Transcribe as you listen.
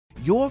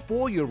your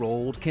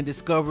 4-year-old can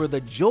discover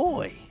the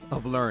joy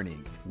of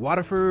learning.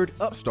 Waterford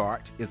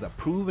Upstart is a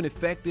proven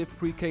effective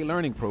pre-K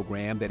learning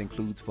program that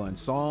includes fun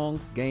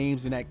songs,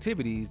 games, and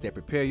activities that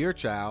prepare your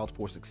child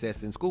for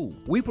success in school.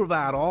 We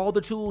provide all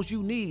the tools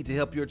you need to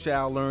help your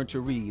child learn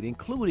to read,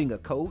 including a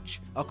coach,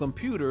 a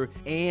computer,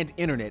 and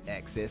internet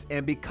access.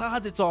 And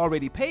because it's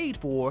already paid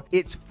for,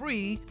 it's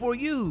free for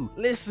you.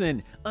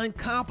 Listen,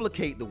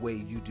 uncomplicate the way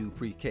you do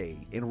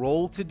pre-K.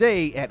 Enroll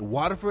today at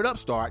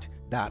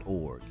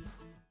waterfordupstart.org.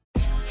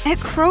 At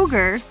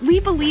Kroger, we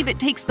believe it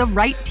takes the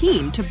right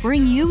team to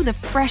bring you the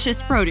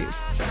freshest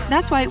produce.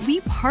 That's why we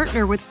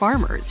partner with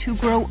farmers who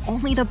grow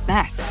only the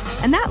best.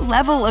 And that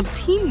level of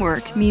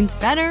teamwork means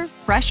better,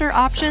 fresher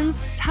options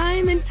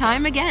time and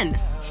time again.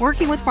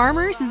 Working with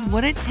farmers is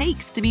what it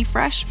takes to be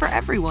fresh for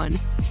everyone.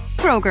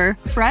 Kroger,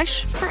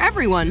 fresh for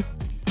everyone.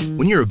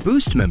 When you're a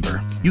Boost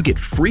member, you get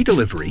free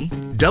delivery,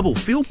 double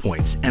fuel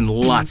points, and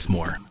lots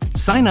more.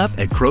 Sign up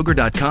at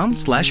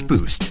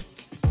Kroger.com/boost.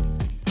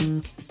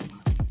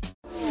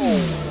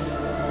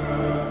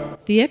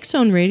 The X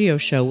Zone Radio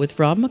Show with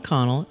Rob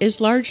McConnell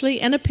is largely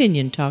an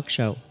opinion talk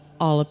show.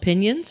 All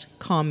opinions,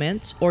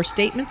 comments, or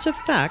statements of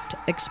fact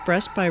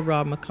expressed by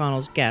Rob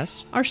McConnell's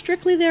guests are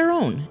strictly their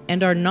own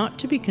and are not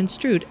to be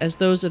construed as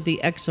those of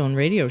the X Zone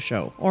Radio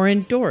Show or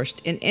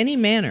endorsed in any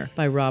manner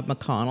by Rob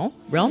McConnell,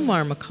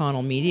 Relmar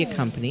McConnell Media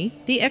Company,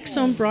 the X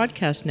Zone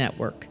Broadcast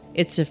Network,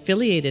 its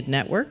affiliated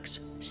networks,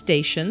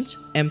 stations,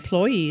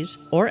 employees,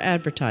 or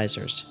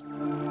advertisers.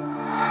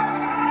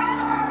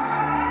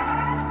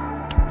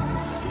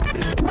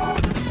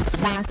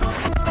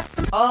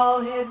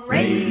 All Hit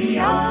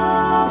Radio.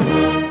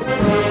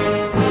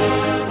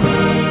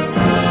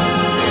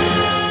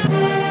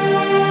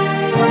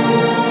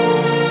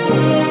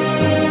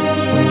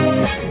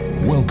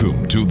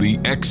 Welcome to the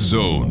X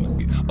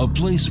Zone, a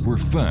place where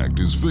fact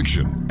is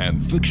fiction and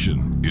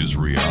fiction is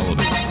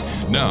reality.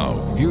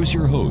 Now, here's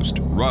your host,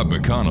 Rob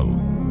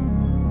McConnell.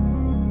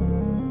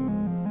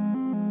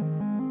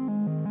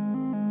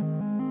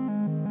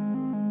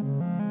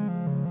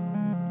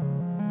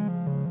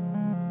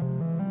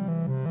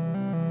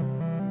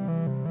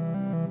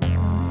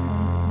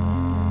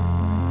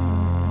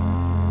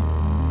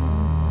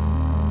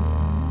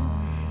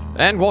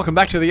 And welcome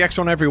back to the X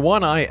Zone,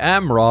 everyone. I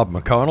am Rob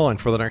McConnell, and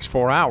for the next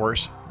 4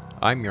 hours,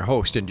 I'm your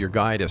host and your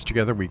guide as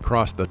together we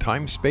cross the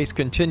time-space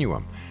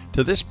continuum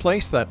to this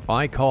place that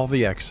I call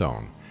the X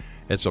Zone.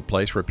 It's a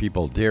place where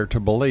people dare to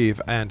believe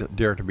and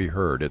dare to be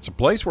heard. It's a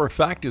place where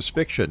fact is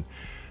fiction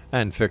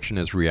and fiction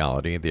is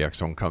reality. The X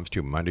Zone comes to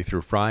you Monday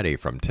through Friday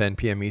from 10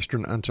 p.m.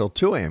 Eastern until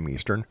 2 a.m.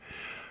 Eastern,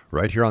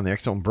 right here on the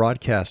X Zone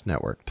Broadcast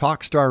Network,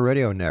 Talkstar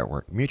Radio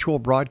Network, Mutual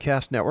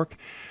Broadcast Network,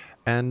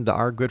 and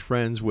our good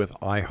friends with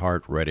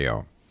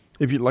iHeartRadio.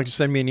 If you'd like to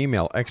send me an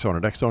email,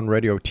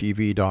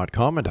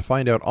 xzone@xzoneradiotv.com, and to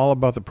find out all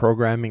about the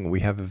programming we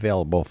have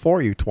available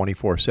for you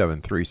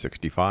 24/7,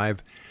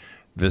 365,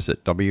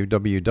 visit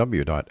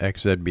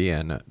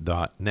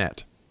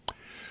www.xzbn.net.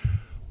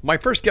 My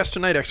first guest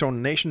tonight, X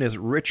Zone Nation, is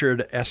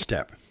Richard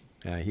Estep.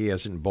 He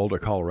is in Boulder,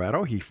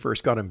 Colorado. He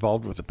first got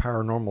involved with the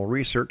paranormal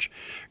research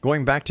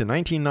going back to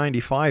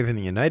 1995 in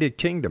the United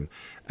Kingdom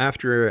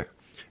after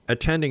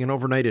attending an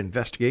overnight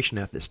investigation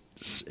at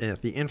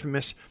the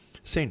infamous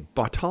St.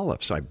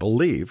 Botolph's, I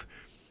believe,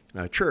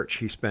 church.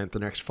 He spent the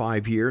next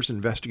 5 years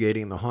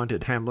investigating the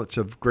haunted hamlets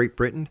of Great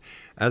Britain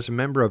as a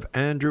member of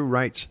Andrew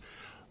Wright's,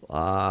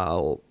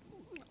 Leicester?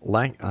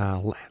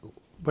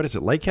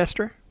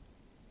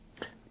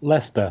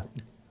 Leicester.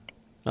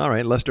 All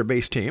right,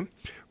 Leicester-based team.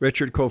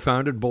 Richard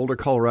co-founded Boulder,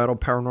 Colorado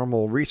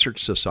Paranormal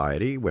Research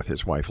Society with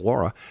his wife,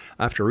 Laura,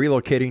 after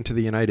relocating to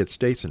the United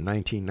States in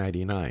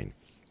 1999.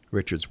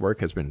 Richard's work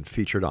has been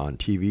featured on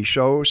TV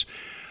shows,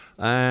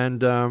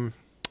 and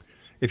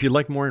if you'd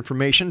like more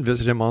information,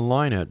 visit him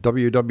online at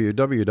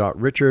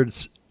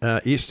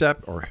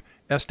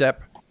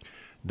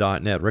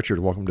www.richardsestep.net. Richard,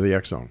 welcome to the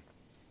X Zone.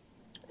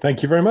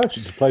 Thank you very much.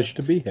 It's a pleasure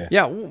to be here.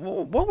 Yeah,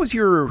 what was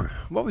your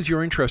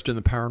interest in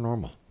the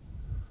paranormal?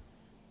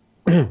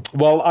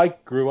 Well, I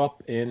grew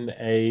up in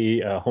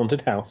a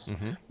haunted house.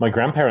 Mm-hmm. My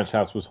grandparents'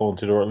 house was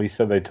haunted, or at least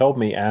so they told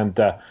me, and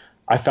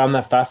I found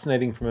that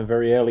fascinating from a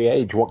very early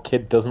age. What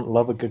kid doesn't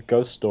love a good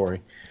ghost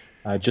story?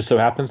 It just so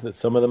happens that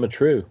some of them are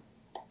true.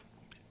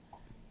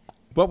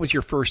 What was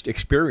your first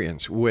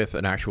experience with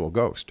an actual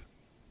ghost?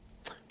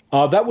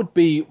 That would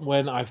be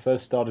when I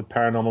first started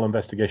paranormal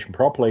investigation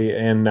properly,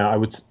 and I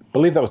would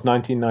believe that was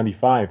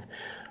 1995.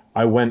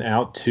 I went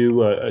out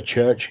to a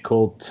church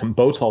called St.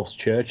 Botolph's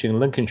Church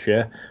in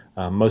Lincolnshire.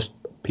 Most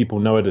people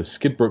know it as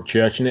Skidbrook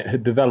Church, and it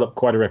had developed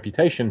quite a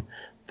reputation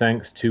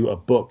thanks to a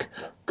book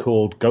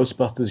called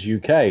Ghostbusters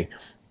UK,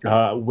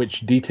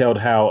 which detailed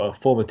how a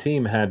former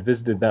team had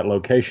visited that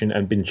location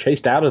and been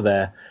chased out of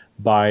there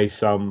by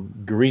some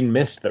green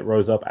mist that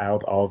rose up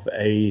out of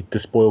a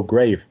despoiled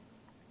grave.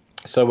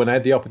 So when I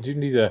had the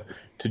opportunity to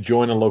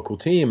join a local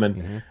team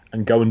and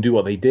go and do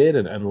what they did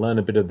and learn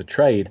a bit of the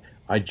trade,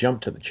 I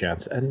jumped at the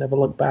chance and never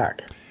looked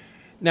back.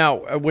 Now,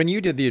 when you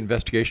did the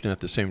investigation at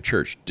the same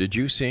church, did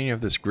you see any of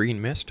this green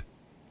mist?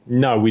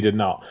 No, we did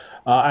not.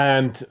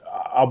 And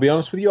I'll be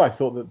honest with you, I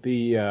thought that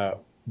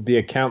the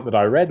account that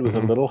I read was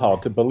a little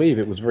hard to believe.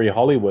 It was very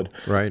Hollywood.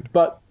 Right.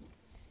 But,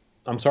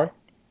 I'm sorry?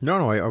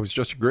 No, I was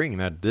just agreeing.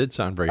 That did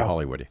sound very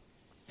Hollywoody.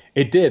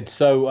 It did.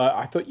 So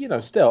I thought,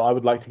 still, I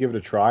would like to give it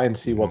a try and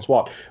see what's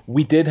what.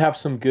 We did have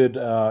some good,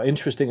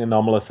 interesting,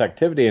 anomalous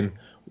activity. And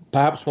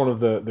perhaps one of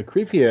the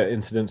creepier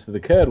incidents that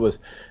occurred was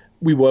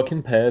we work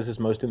in pairs, as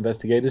most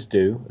investigators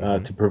do,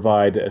 to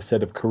provide a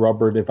set of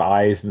corroborative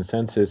eyes and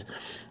senses.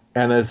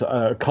 And as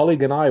a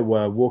colleague and I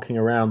were walking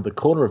around the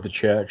corner of the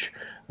church,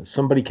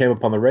 somebody came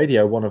up on the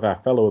radio, one of our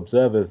fellow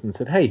observers, and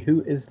said, "Hey,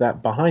 who is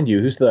that behind you?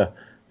 Who's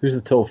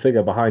the tall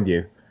figure behind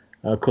you?"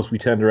 Of course, we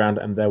turned around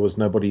and there was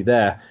nobody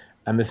there.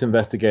 And this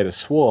investigator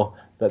swore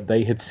that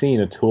they had seen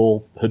a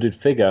tall, hooded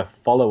figure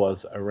follow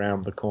us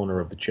around the corner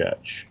of the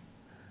church.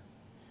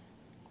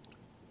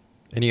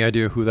 Any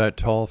idea who that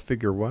tall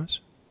figure was?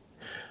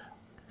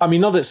 I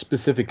mean, not a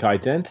specific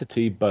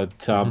identity, but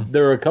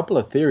there are a couple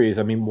of theories.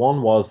 I mean,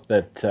 one was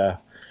that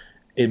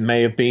it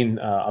may have been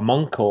a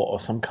monk or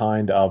some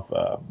kind of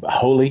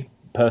holy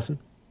person.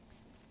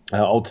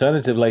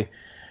 Alternatively,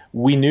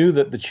 we knew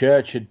that the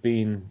church had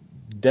been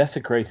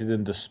desecrated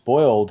and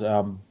despoiled.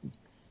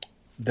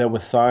 There were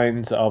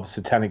signs of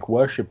satanic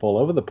worship all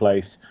over the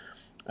place,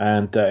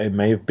 and it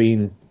may have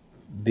been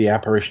the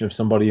apparition of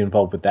somebody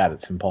involved with that.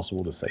 It's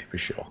impossible to say for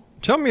sure.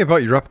 Tell me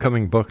about your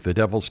upcoming book, The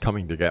Devil's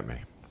Coming to Get Me.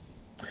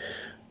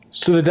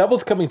 So The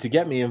Devil's Coming to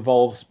Get Me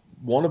involves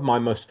one of my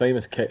most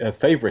favorite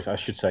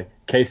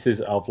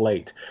cases of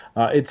late.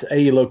 It's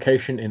a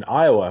location in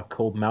Iowa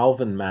called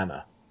Malvern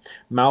Manor.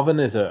 Malvern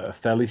is a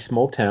fairly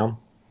small town.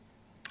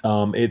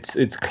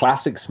 It's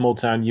classic small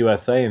town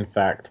USA, in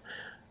fact.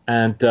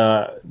 And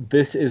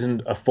this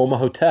isn't a former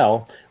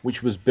hotel,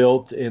 which was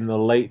built in the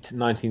late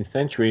 19th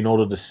century in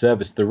order to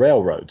service the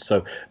railroad.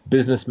 So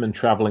businessmen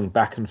traveling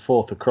back and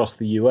forth across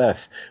the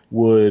U.S.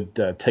 would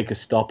take a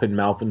stop in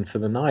Malvern for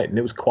the night. And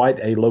it was quite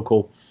a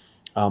local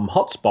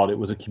hotspot. It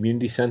was a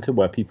community center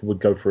where people would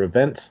go for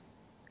events,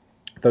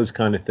 those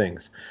kind of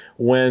things.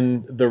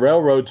 When the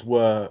railroads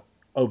were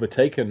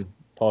overtaken,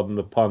 pardon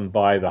the pun,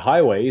 by the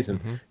highways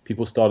and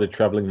people started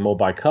traveling more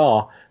by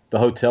car, the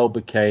hotel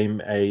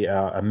became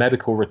a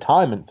medical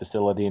retirement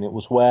facility, and it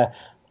was where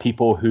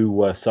people who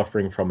were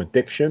suffering from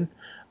addiction,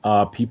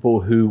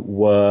 people who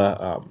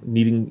were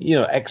needing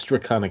extra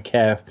kind of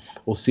care,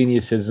 or senior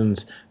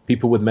citizens,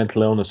 people with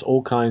mental illness,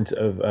 all kinds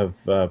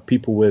of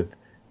people with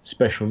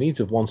special needs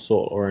of one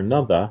sort or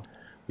another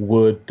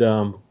would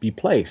be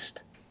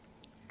placed.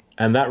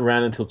 And that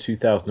ran until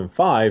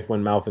 2005,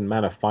 when Malvern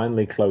Manor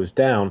finally closed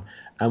down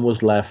and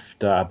was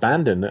left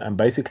abandoned and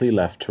basically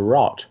left to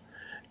rot.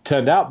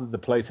 Turned out that the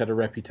place had a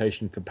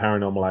reputation for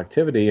paranormal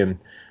activity, and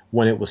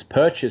when it was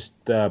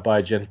purchased by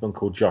a gentleman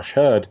called Josh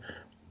Hurd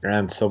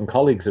and some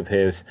colleagues of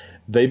his,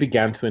 they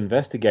began to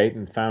investigate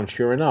and found,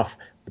 sure enough,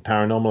 the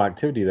paranormal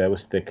activity there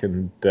was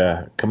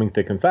coming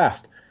thick and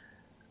fast.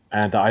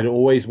 And I'd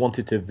always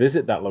wanted to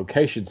visit that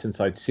location since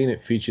I'd seen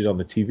it featured on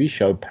the TV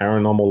show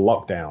Paranormal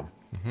Lockdown.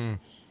 Mm-hmm.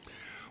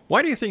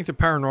 Why do you think the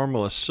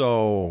paranormal is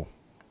so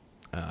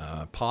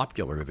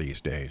popular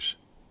these days?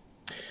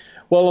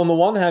 Well, on the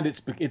one hand,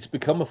 it's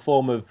become a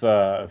form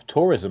of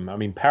tourism. I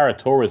mean,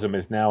 paratourism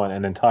is now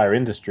an entire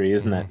industry,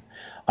 isn't it?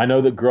 I know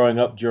that growing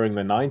up during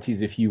the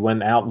 90s, if you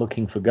went out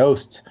looking for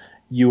ghosts,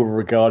 you were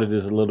regarded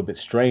as a little bit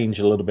strange,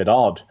 a little bit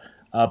odd.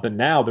 But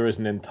now there is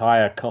an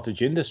entire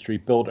cottage industry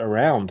built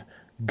around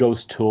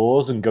ghost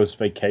tours and ghost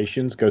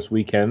vacations, ghost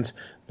weekends,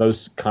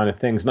 those kind of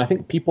things. And I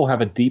think people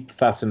have a deep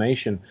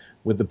fascination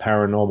with the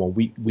paranormal.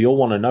 We all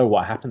want to know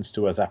what happens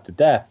to us after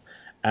death.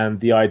 And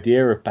the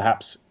idea of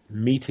perhaps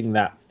meeting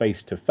that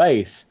face to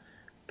face,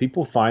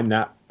 people find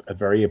that a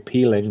very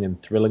appealing and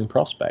thrilling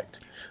prospect.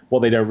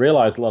 What they don't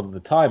realize a lot of the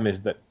time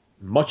is that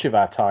much of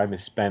our time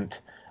is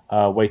spent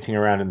waiting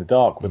around in the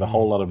dark with a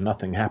whole lot of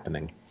nothing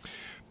happening.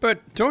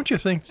 But don't you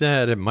think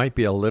that it might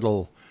be a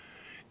little,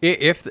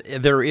 if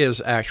there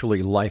is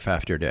actually life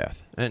after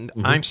death, and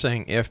I'm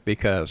saying if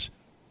because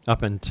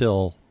up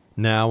until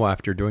now,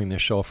 after doing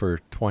this show for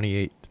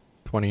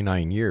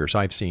 29 years,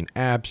 I've seen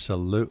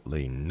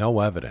absolutely no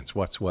evidence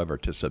whatsoever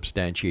to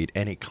substantiate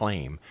any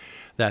claim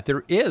that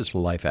there is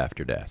life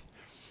after death.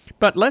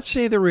 But let's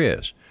say there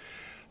is.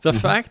 The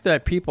fact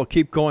that people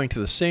keep going to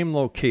the same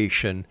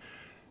location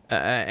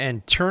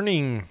and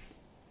turning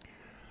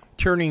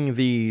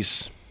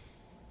these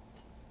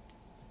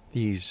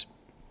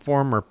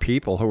former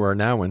people who are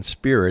now in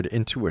spirit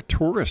into a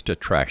tourist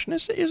attraction,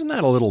 isn't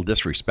that a little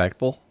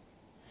disrespectful?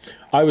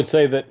 I would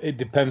say that it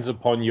depends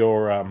upon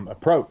your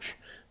approach.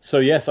 So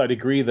yes, I'd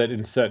agree that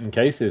in certain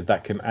cases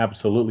that can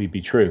absolutely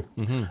be true.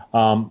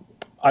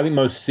 I think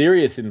most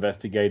serious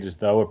investigators,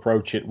 though,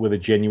 approach it with a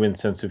genuine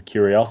sense of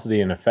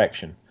curiosity and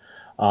affection.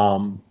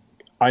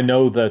 I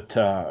know that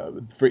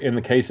in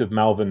the case of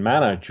Malvern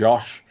Manor,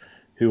 Josh,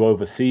 who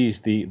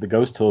oversees the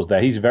ghost tours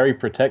there, he's very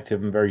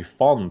protective and very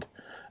fond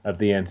of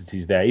the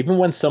entities there, even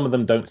when some of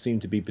them don't seem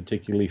to be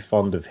particularly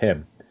fond of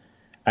him.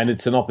 And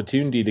it's an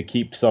opportunity to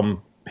keep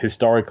some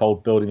historic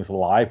old buildings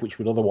alive, which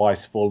would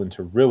otherwise fall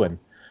into ruin.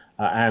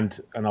 and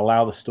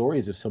allow the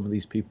stories of some of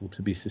these people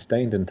to be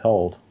sustained and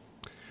told.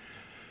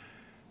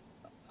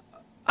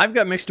 I've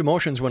got mixed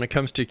emotions when it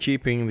comes to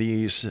keeping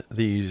these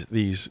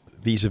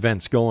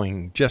events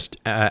going, just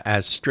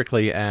as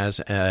strictly as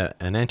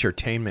an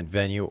entertainment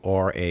venue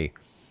or a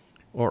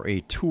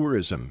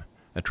tourism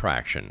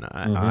attraction.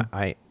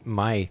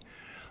 My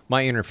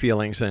inner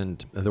feelings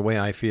and the way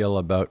I feel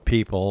about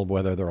people,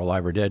 whether they're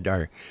alive or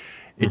dead,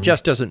 it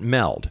just doesn't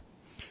meld.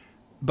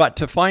 But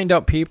to find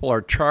out people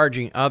are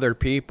charging other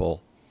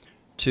people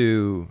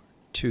to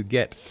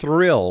get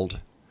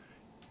thrilled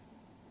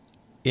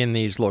in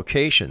these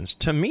locations,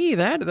 to me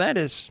that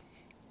is,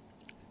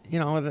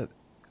 that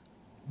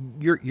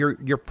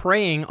you're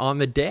preying on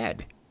the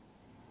dead.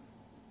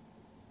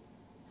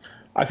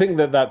 I think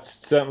that's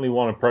certainly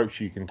one approach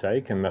you can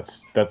take, and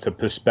that's a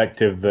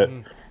perspective that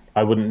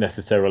I wouldn't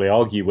necessarily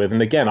argue with.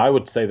 And again, I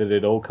would say that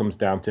it all comes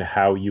down to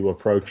how you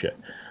approach it.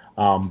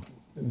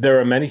 There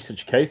are many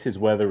such cases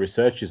where the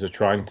researchers are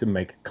trying to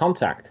make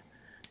contact,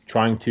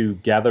 trying to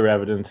gather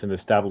evidence and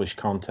establish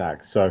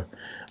contact. So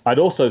I'd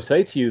also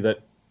say to you that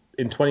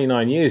in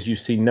 29 years, you've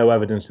seen no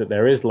evidence that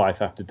there is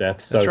life after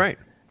death. So that's right.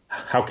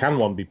 How can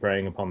one be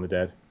preying upon the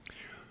dead?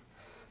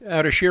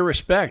 Out of sheer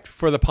respect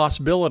for the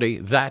possibility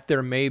that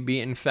there may be,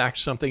 in fact,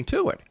 something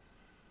to it.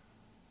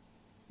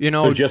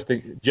 So just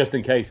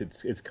in case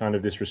it's kind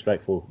of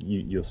disrespectful,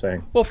 you're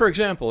saying. Well, for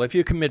example, if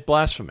you commit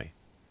blasphemy,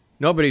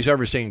 nobody's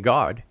ever seen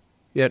God,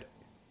 yet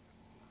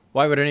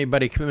why would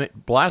anybody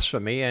commit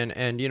blasphemy and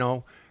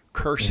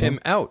curse him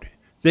out?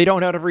 They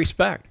don't out of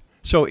respect.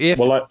 So if,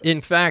 in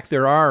fact,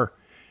 there are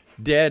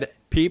dead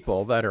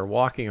people that are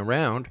walking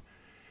around,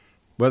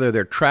 whether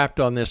they're trapped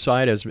on this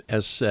side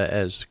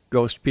as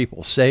ghost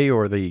people say,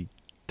 or they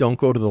don't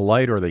go to the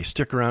light, or they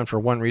stick around for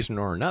one reason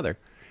or another,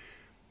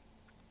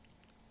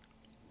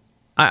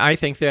 I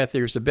think that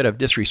there's a bit of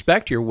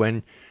disrespect here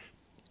when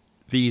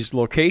these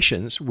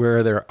locations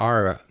where there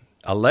are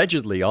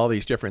allegedly all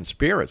these different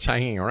spirits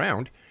hanging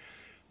around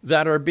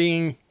that are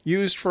being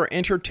used for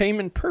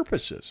entertainment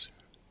purposes.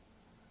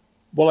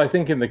 Well, I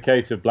think in the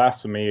case of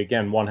blasphemy,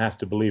 again, one has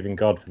to believe in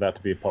God for that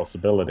to be a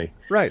possibility.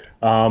 Right.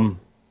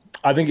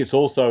 I think it's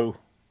also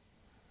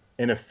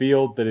in a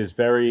field that is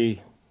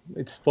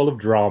it's full of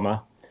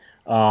drama.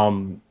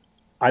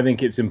 I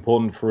think it's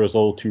important for us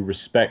all to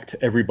respect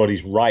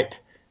everybody's right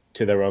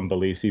to their own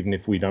beliefs, even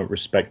if we don't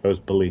respect those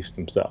beliefs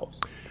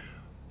themselves.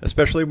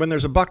 Especially when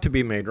there's a buck to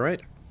be made,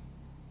 right?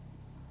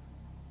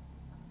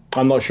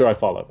 I'm not sure I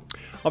follow.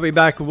 I'll be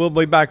back. We'll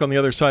be back on the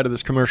other side of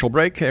this commercial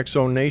break.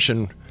 X-Zone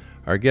Nation.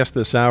 Our guest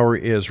this hour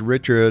is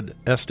Richard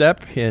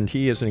Estep, and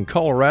he is in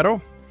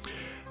Colorado.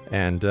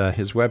 And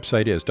his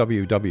website is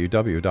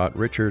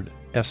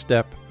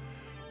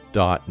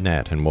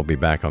www.richardestep.net. And we'll be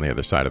back on the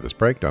other side of this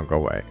break. Don't go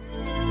away.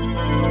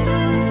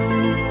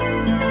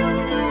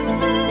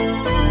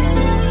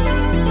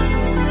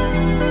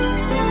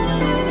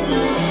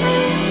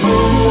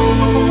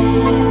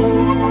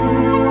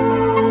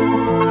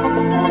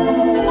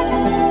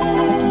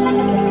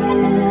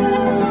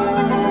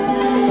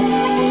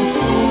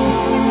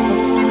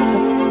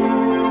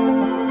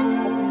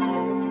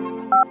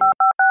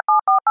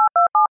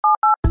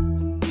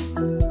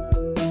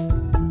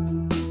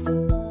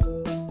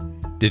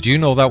 Did you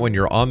know that when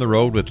you're on the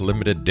road with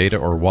limited data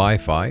or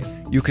Wi-Fi,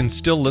 you can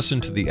still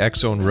listen to the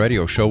X-Zone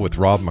Radio Show with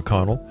Rob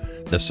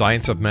McConnell, The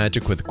Science of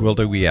Magic with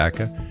Gwilda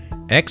Wiyaka,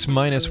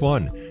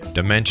 X-1,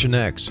 Dimension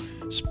X,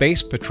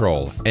 Space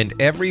Patrol, and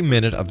every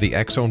minute of the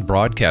X-Zone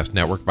Broadcast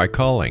Network by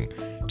calling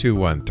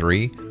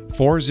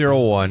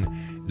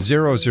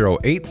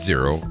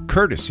 213-401-0080,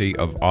 courtesy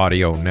of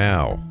Audio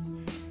Now.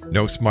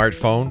 No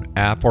smartphone,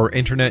 app, or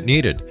internet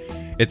needed.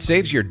 It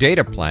saves your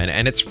data plan,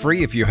 and it's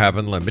free if you have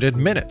unlimited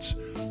minutes.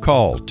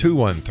 Call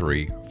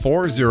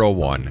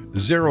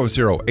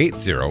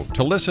 213-401-0080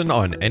 to listen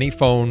on any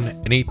phone,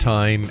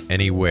 anytime,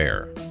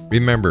 anywhere.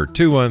 Remember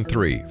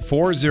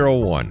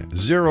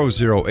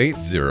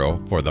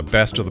 213-401-0080 for the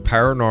best of the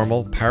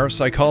paranormal,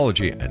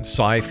 parapsychology, and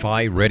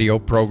sci-fi radio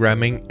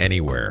programming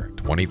anywhere,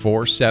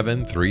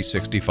 24/7,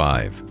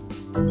 365.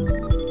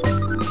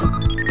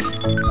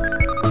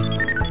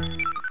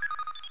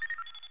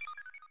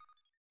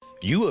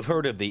 You have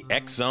heard of the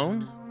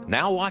X-Zone?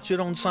 Now watch it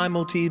on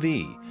Simul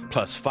TV.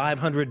 Plus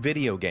 500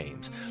 video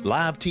games,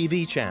 live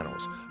TV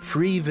channels,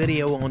 free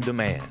video on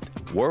demand,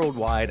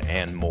 worldwide,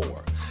 and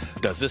more.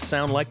 Does this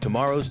sound like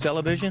tomorrow's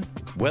television?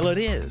 Well, it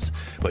is,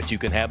 but you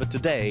can have it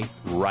today,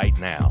 right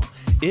now.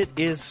 It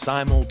is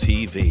Simul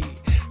TV.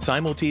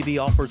 Simul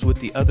TV offers what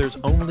the others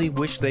only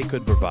wish they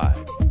could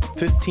provide.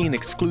 15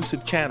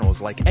 exclusive channels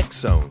like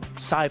X-Zone,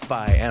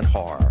 Sci-Fi, and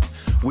Horror.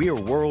 We are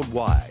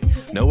worldwide.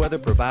 No other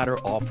provider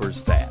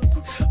offers that.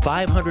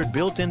 500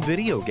 built-in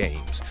video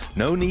games.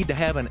 No need to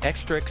have an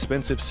extra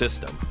expensive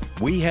system.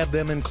 We have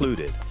them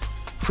included.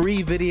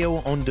 Free video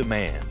on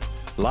demand.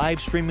 Live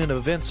streaming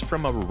events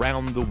from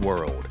around the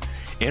world.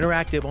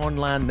 Interactive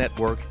online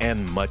network,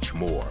 and much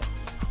more.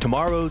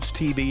 Tomorrow's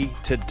TV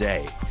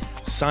today.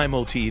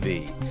 Simul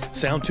TV.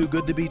 Sound too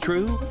good to be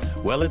true?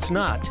 Well, it's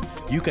not.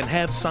 You can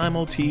have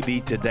Simul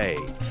TV today.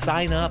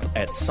 Sign up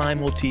at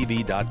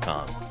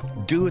simultv.com.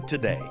 Do it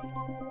today.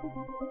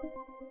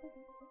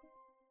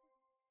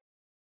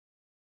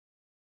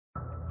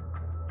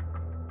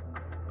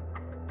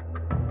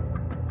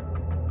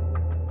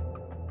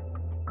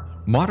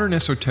 Modern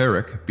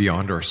Esoteric,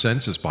 Beyond Our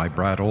Senses by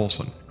Brad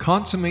Olson,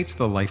 consummates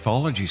the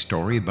lifology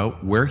story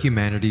about where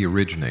humanity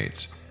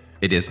originates.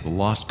 It is the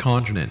lost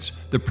continents,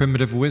 the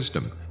primitive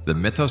wisdom, the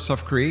mythos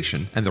of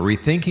creation, and the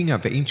rethinking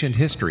of ancient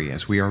history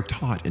as we are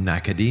taught in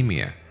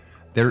academia.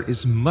 There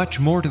is much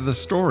more to the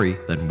story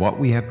than what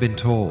we have been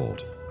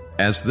told.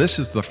 As this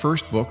is the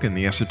first book in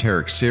the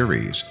Esoteric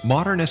series,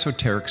 Modern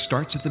Esoteric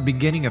starts at the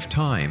beginning of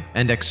time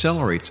and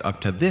accelerates up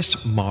to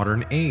this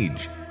modern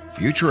age.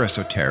 Future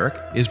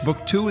Esoteric is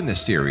book 2 in the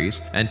series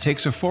and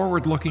takes a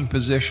forward-looking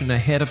position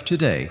ahead of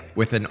today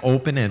with an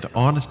open and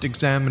honest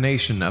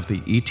examination of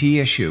the ET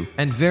issue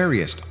and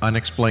various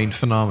unexplained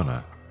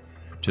phenomena.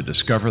 To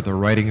discover the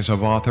writings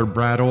of author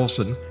Brad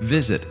Olson,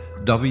 visit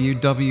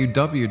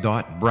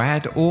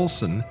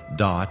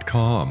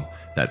www.bradolson.com.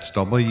 That's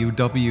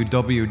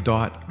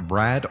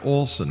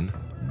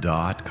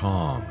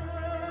www.bradolson.com.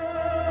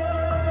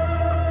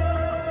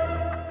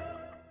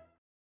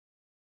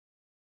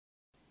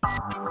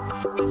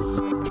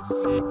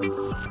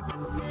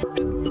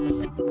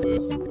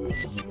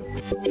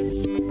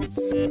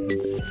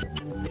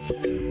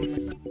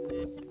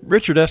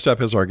 Richard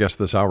Estep is our guest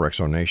this hour,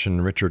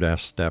 Exonation,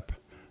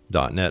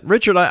 richardestep.net.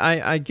 Richard,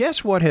 I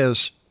guess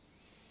what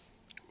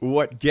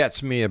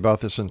gets me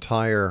about this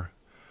entire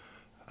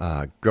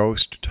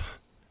ghost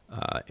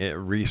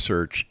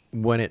research,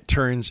 when it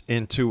turns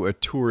into a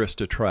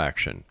tourist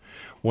attraction,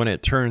 when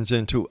it turns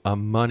into a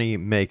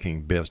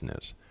money-making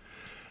business.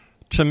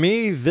 To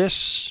me,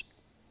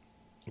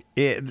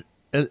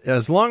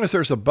 as long as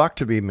there's a buck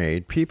to be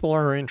made, people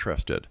are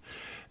interested.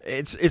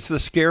 It's the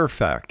scare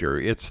factor.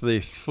 It's the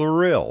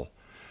thrill.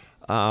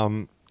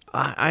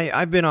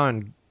 I've been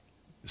on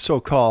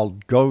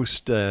so-called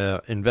ghost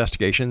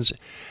investigations,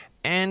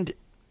 and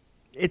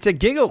it's a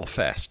giggle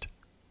fest.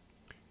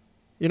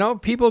 You know,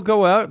 people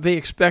go out, they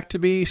expect to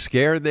be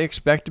scared, they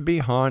expect to be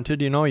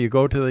haunted. You know, you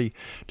go to the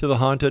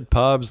haunted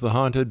pubs, the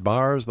haunted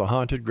bars, the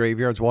haunted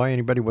graveyards. Why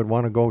anybody would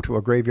want to go to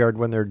a graveyard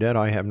when they're dead,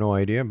 I have no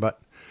idea, but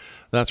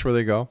that's where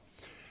they go.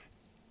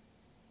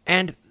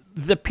 And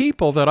the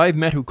people that I've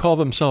met who call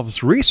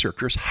themselves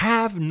researchers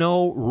have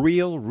no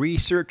real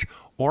research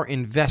or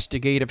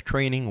investigative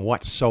training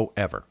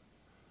whatsoever.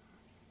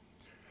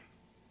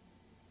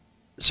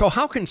 So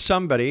how can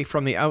somebody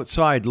from the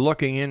outside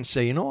looking in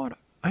say, you know what,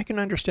 I can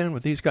understand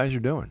what these guys are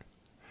doing?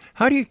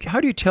 How do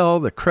you tell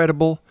the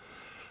credible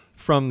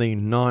from the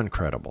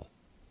non-credible?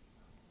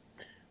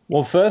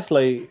 Well,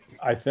 firstly,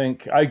 I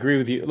think I agree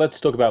with you. Let's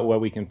talk about where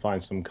we can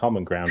find some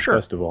common ground, Sure.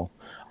 First of all.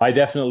 I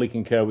definitely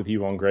concur with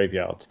you on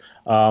graveyards.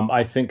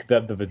 I think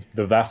that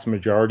the vast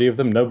majority of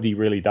them, nobody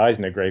really dies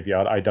in a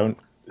graveyard. I don't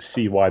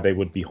see why they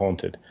would be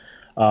haunted.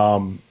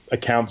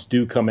 Accounts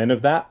do come in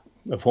of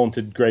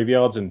haunted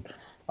graveyards, and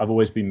I've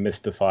always been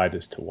mystified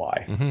as to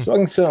why. Mm-hmm. So I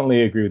can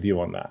certainly agree with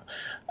you on that.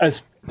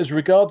 As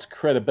regards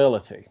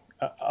credibility,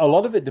 a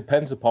lot of it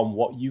depends upon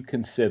what you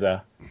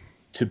consider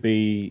to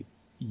be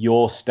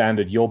your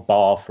standard, your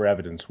bar for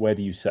evidence. Where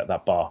do you set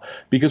that bar?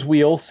 Because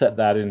we all set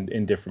that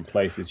in different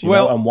places, you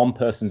know, and one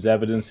person's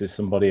evidence is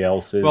somebody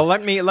else's. Well,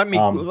 let me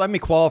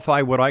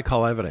qualify what I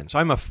call evidence.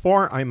 I'm a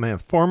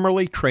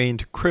formerly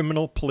trained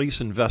criminal police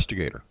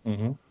investigator.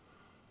 Mm-hmm.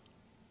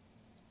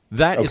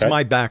 That is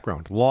my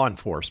background, law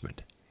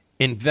enforcement,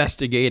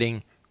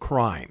 investigating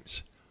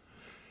crimes.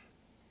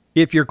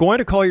 If you're going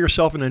to call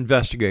yourself an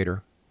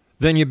investigator,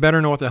 then you better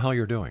know what the hell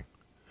you're doing.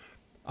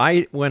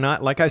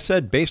 Like I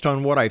said, based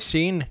on what I've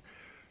seen,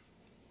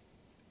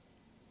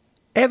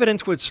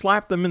 evidence would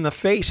slap them in the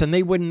face and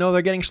they wouldn't know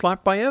they're getting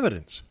slapped by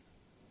evidence.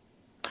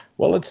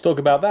 Well, let's talk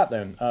about that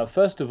then.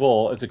 First of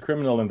all, as a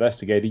criminal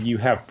investigator, you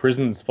have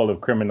prisons full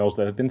of criminals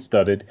that have been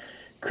studied.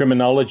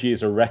 Criminology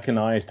is a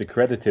recognized,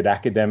 accredited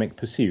academic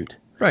pursuit.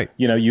 Right.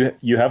 You know,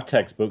 you have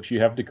textbooks, you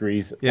have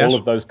degrees, yes. all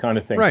of those kind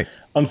of things. Right.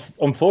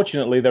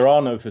 Unfortunately, there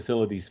are no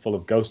facilities full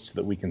of ghosts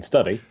that we can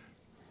study.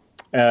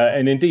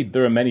 And indeed,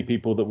 there are many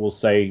people that will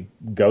say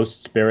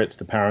ghosts, spirits,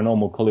 the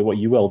paranormal, call it what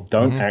you will,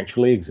 don't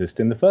actually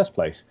exist in the first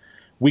place.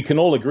 We can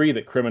all agree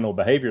that criminal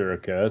behavior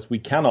occurs. We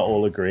cannot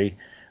all agree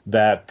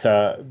that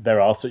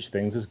there are such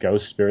things as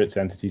ghosts, spirits,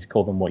 entities,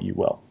 call them what you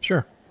will.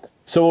 Sure.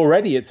 So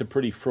already it's a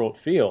pretty fraught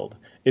field.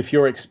 If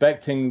you're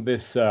expecting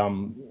this,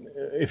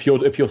 if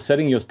you're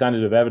setting your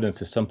standard of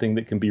evidence as something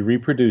that can be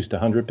reproduced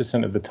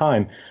 100% of the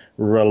time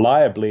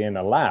reliably in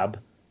a lab,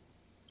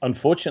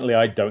 unfortunately,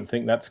 I don't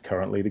think that's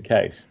currently the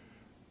case.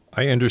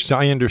 I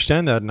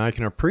understand that, and I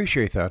can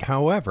appreciate that.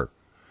 However,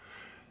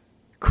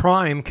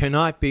 crime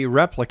cannot be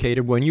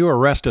replicated when you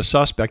arrest a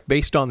suspect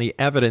based on the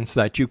evidence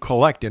that you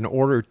collect in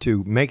order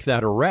to make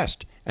that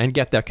arrest and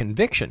get that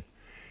conviction.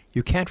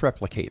 You can't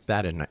replicate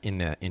that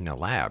in a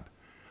lab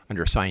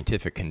under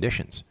scientific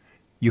conditions.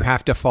 You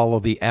have to follow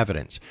the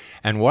evidence.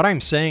 And what I'm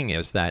saying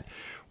is that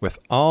with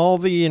all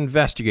the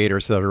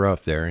investigators that are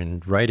out there,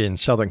 and right in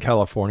Southern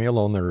California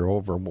alone, there are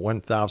over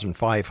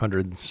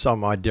 1,500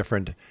 some odd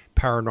different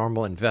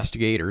paranormal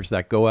investigators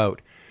that go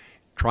out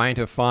trying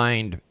to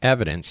find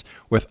evidence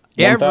with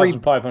every...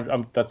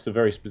 1,500, that's a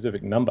very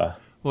specific number.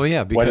 Well,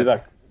 yeah,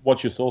 because...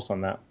 What's your source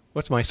on that?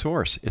 What's my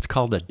source? It's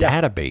called a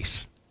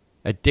database.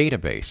 A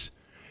database.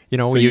 You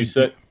know,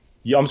 So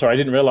I'm sorry, I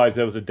didn't realize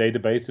there was a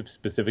database of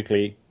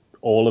specifically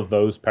all of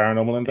those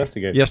paranormal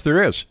investigators. Yes,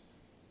 there is.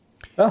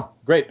 Oh,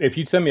 great. If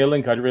you'd send me a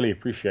link, I'd really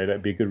appreciate it.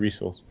 It'd be a good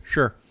resource.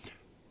 Sure.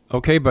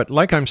 Okay, but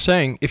like I'm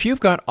saying, if you've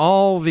got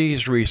all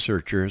these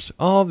researchers,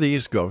 all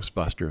these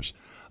Ghostbusters,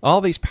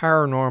 all these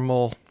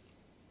paranormal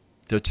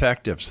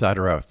detectives that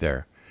are out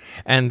there,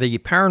 and the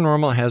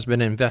paranormal has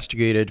been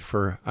investigated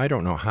for I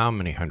don't know how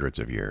many hundreds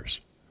of years,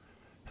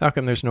 how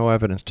come there's no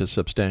evidence to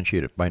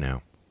substantiate it by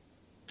now?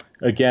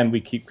 Again, we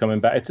keep coming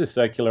back. It's a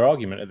circular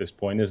argument at this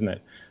point, isn't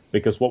it?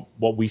 Because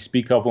what we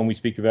speak of when we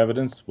speak of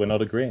evidence, we're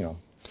not agreeing on.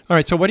 All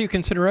right, so what do you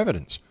consider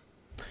evidence?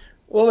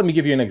 Well, let me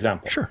give you an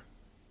example. Sure.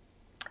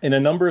 In a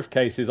number of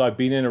cases, I've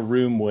been in a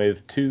room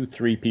with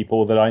 2-3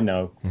 people that I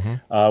know.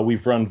 Mm-hmm.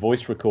 We've run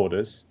voice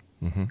recorders,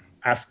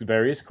 asked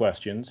various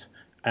questions,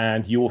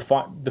 and you will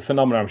find the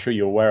phenomenon I'm sure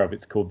you're aware of.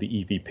 It's called the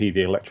EVP,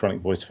 the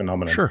electronic voice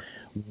phenomenon. Sure.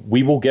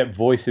 We will get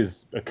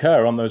voices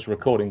occur on those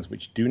recordings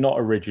which do not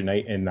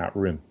originate in that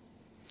room.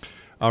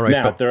 All right.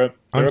 Now, but there are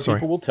people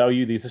who will tell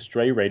you these are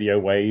stray radio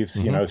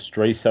waves,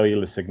 stray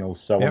cellular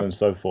signals, so on and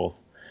so forth,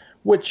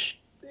 which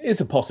is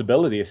a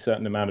possibility a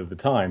certain amount of the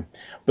time.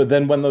 But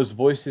then when those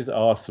voices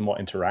are somewhat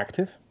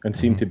interactive and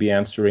seem to be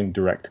answering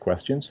direct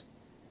questions,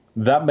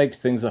 that makes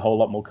things a whole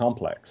lot more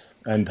complex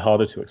and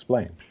harder to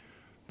explain.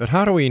 But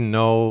how do we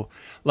know?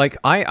 Like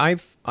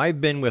I've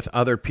been with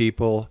other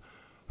people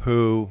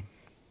who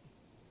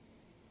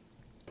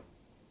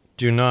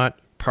do not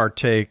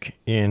partake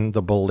in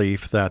the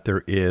belief that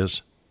there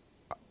is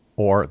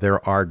or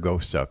there are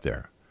ghosts out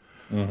there.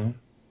 Mm-hmm.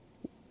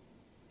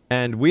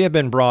 And we have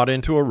been brought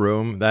into a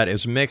room that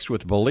is mixed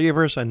with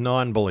believers and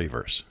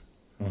non-believers.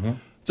 Mm-hmm.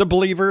 The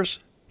believers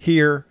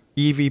hear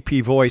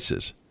EVP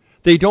voices.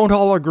 They don't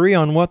all agree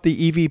on what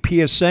the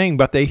EVP is saying,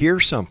 but they hear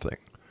something.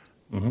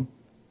 Mm-hmm.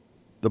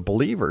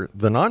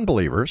 The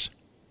non-believers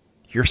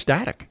hear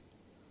static.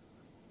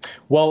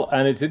 Well,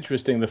 and it's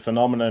interesting, the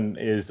phenomenon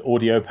is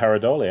audio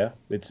pareidolia.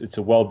 It's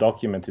a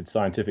well-documented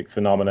scientific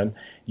phenomenon.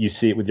 You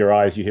see it with your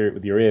eyes, you hear it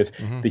with your ears.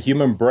 Mm-hmm. The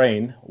human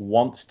brain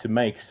wants to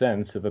make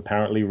sense of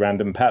apparently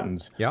random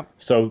patterns. Yep.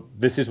 So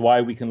this is why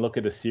we can look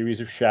at a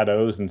series of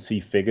shadows and see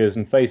figures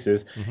and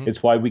faces. Mm-hmm.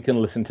 It's why we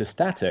can listen to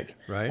static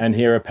and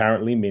hear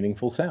apparently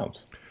meaningful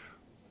sounds.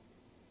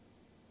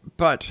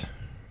 But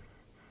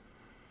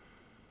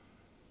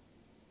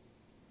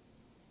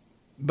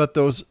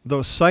those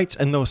sights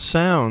and those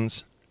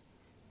sounds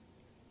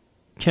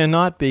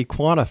cannot be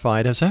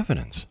quantified as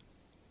evidence.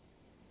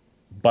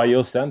 By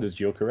your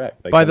standards, you're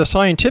correct. By the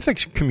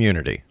scientific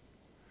community.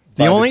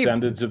 The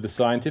standards of the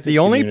scientific community. The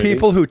only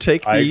people who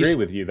take I agree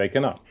with you, they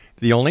cannot.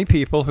 The only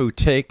people who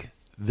take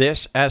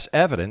this as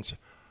evidence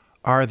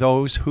are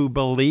those who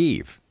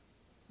believe.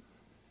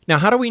 Now,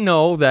 how do we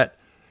know that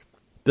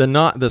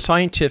the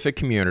scientific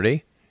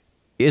community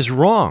is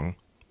wrong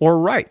or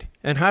right?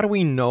 And how do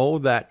we know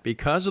that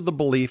because of the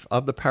belief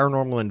of the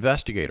paranormal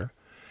investigator,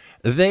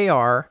 they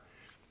are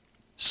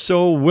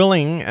so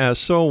willing,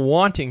 so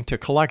wanting to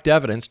collect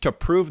evidence to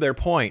prove their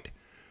point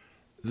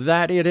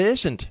that it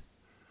isn't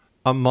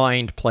a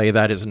mind play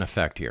that is in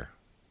effect here?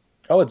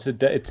 Oh, it's a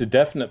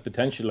definite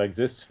potential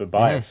exists for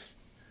bias.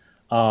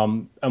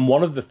 And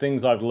one of the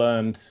things I've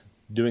learned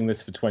doing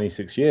this for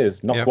 26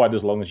 years, not quite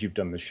as long as you've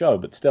done the show,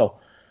 but still,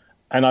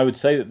 and I would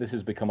say that this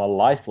has become a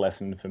life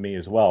lesson for me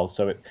as well.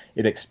 So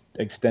it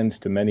extends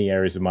to many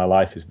areas of my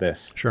life is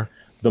this. Sure.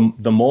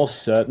 The more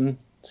certain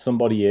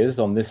somebody is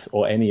on this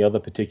or any other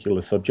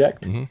particular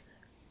subject,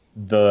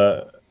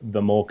 the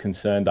more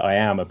concerned I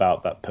am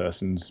about that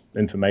person's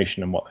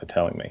information and what they're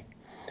telling me.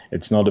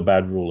 It's not a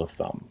bad rule of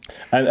thumb.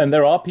 And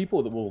there are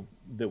people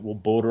that will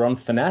border on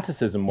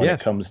fanaticism when it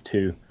comes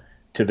to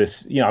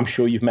this. I'm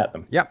sure you've met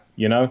them. Yep.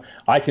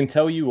 I can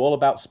tell you all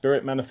about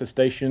spirit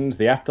manifestations.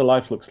 The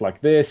afterlife looks like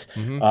this.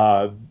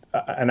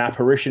 An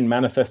apparition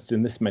manifests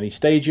in this many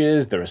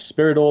stages. There are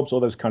spirit orbs,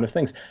 all those kind of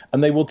things.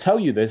 And they will tell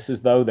you this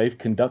as though they've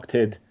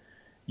conducted,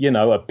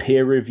 a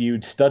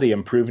peer-reviewed study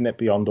and proven it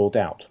beyond all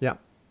doubt. Yeah.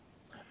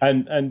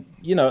 And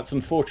it's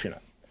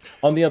unfortunate.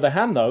 On the other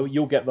hand, though,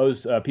 you'll get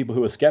those people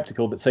who are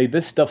skeptical that say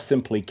this stuff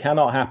simply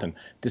cannot happen.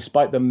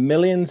 Despite the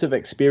millions of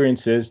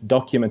experiences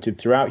documented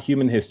throughout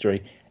human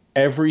history,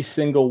 every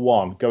single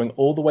one, going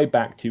all the way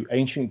back to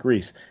ancient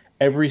Greece,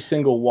 every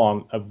single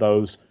one of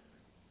those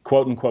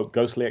quote-unquote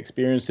ghostly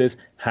experiences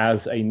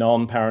has a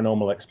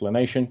non-paranormal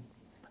explanation,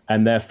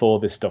 and therefore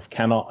this stuff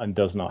cannot and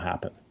does not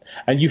happen.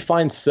 And you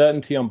find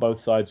certainty on both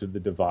sides of the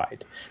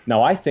divide.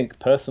 Now, I think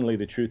personally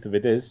the truth of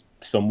it is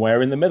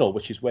somewhere in the middle,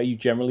 which is where you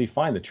generally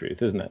find the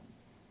truth, isn't it?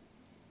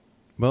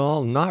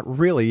 Well, not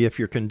really. If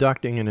you're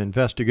conducting an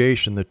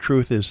investigation, the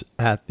truth is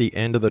at the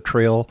end of the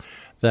trail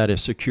that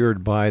is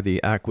secured by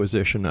the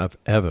acquisition of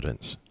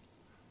evidence.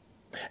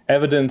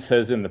 Evidence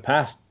has in the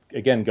past,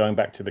 again, going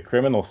back to the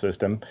criminal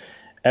system,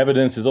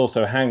 evidence has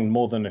also hanged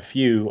more than a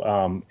few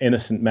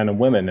innocent men and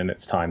women in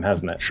its time,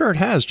 hasn't it? Sure, it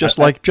has. Just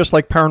like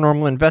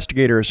paranormal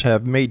investigators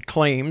have made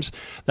claims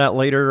that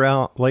later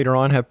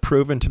on have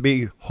proven to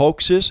be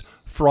hoaxes,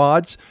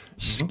 frauds,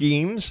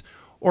 schemes,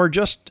 or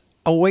just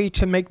a way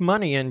to make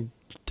money and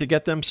to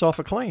get themselves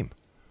a claim.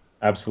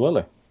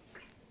 Absolutely.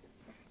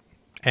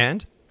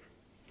 And?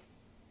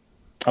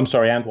 I'm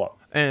sorry, and what?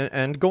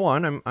 And go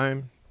on.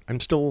 I'm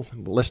still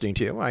listening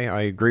to you.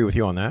 I agree with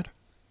you on that.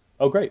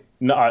 Oh, great.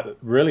 No,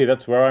 really,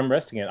 that's where I'm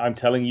resting it. I'm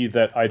telling you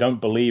that I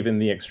don't believe in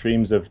the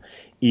extremes of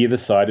either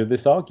side of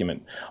this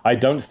argument. I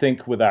don't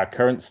think with our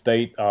current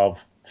state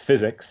of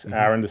physics,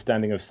 our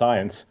understanding of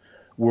science,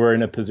 we're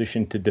in a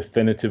position to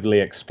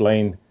definitively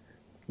explain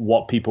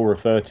what people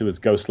refer to as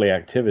ghostly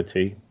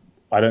activity.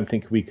 I don't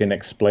think we can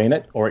explain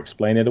it or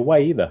explain it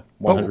away either,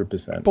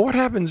 100%. But what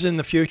happens in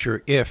the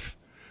future if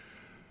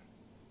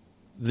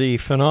the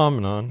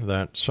phenomenon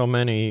that so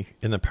many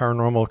in the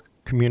paranormal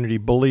community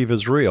believe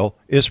is real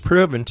is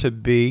proven to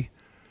be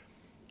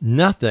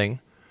nothing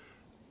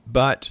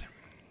but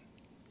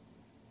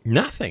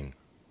nothing,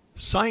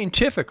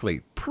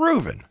 scientifically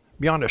proven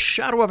beyond a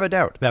shadow of a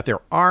doubt that there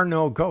are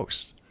no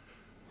ghosts?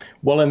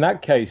 Well, in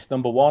that case,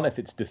 number one, if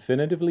it's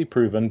definitively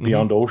proven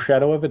beyond all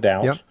shadow of a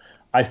doubt,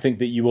 I think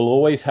that you will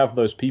always have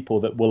those people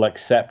that will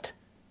accept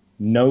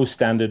no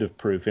standard of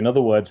proof. In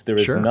other words, there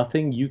is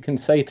nothing you can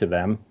say to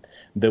them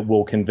that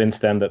will convince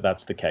them that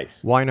that's the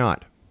case. Why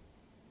not?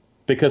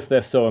 Because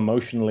they're so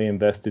emotionally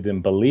invested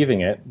in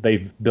believing it,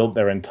 they've built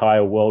their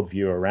entire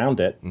worldview around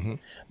it,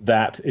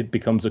 that it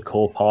becomes a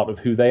core part of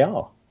who they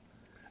are.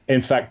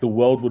 In fact, the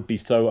world would be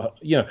so,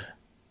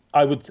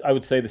 I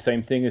would say the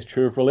same thing is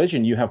true of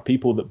religion. You have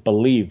people that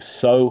believe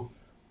so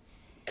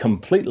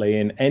completely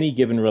in any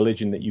given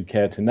religion that you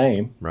care to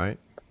name, right?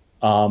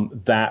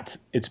 That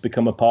it's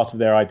become a part of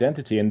their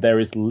identity, and there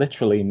is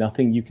literally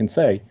nothing you can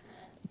say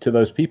to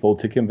those people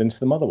to convince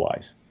them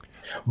otherwise.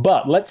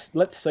 But let's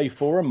say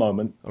for a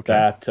moment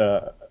that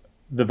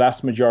the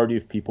vast majority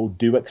of people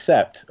do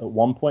accept at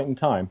one point in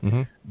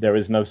time there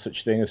is no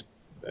such thing as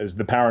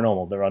the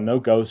paranormal. There are no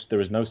ghosts. There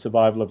is no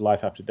survival of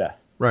life after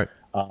death. Right.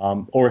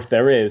 Or if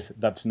there is,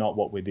 that's not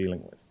what we're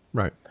dealing with.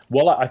 Right.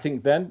 Well, I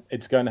think then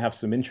it's going to have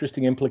some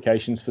interesting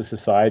implications for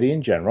society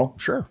in general.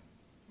 Sure.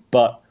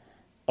 But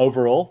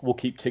overall, we'll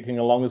keep ticking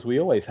along as we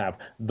always have.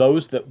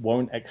 Those that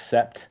won't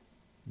accept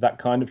that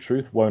kind of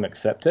truth won't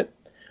accept it.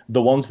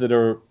 The ones that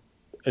are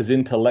as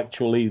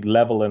intellectually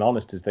level and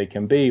honest as they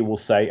can be will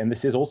say, and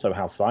this is also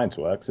how science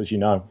works, as you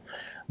know,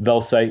 they'll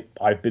say,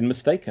 I've been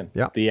mistaken.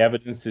 Yeah. The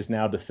evidence is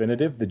now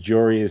definitive. The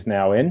jury is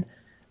now in.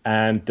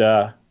 And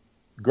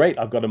great,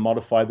 I've got to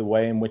modify the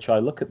way in which I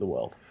look at the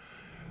world.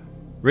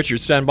 Richard,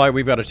 stand by.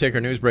 We've got to take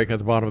our news break at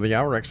the bottom of the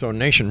hour. X-Zone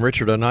Nation,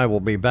 Richard and I will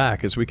be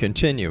back as we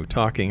continue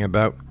talking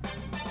about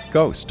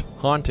ghost,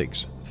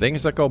 hauntings,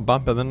 things that go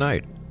bump in the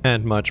night,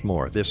 and much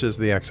more. This is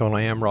the X-Zone.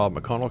 I am Rob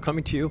McConnell,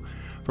 coming to you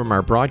from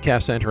our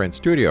broadcast center and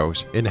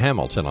studios in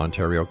Hamilton,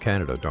 Ontario,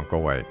 Canada. Don't go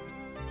away.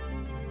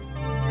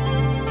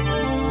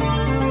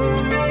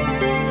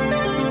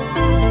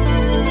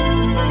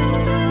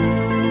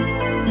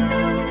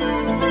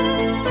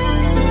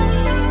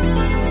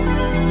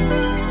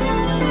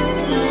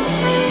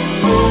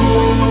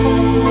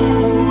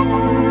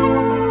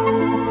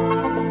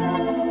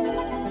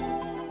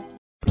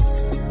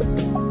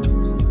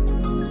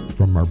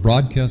 From our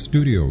broadcast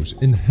studios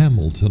in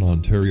Hamilton,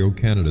 Ontario,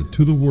 Canada,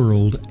 to the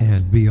world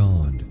and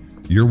beyond,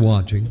 you're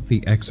watching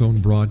the X-Zone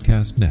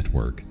Broadcast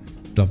Network,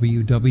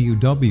 www.xzbn.net.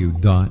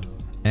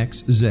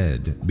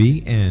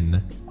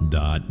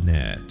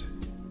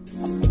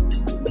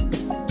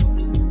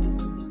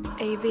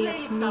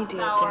 AVS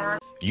Media Demo.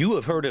 You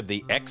have heard of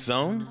the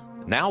X-Zone?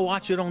 Now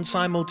watch it on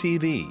Simul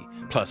TV,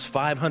 plus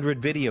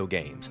 500 video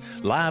games,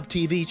 live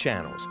TV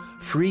channels,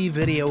 free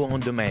video on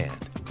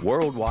demand,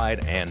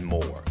 worldwide, and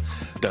more.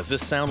 Does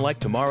this sound like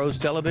tomorrow's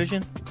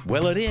television?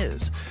 Well, it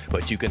is,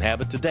 but you can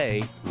have it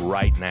today,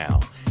 right now.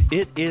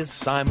 It is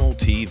Simul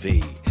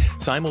TV.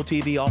 Simul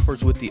TV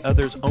offers what the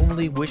others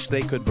only wish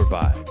they could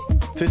provide.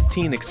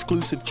 15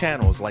 exclusive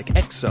channels like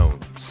X-Zone,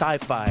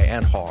 Sci-Fi,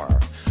 and Horror.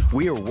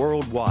 We are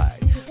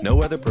worldwide.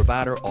 No other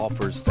provider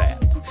offers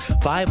that.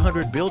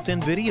 500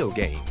 built-in video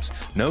games.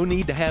 No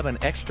need to have an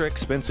extra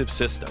expensive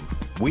system.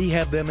 We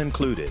have them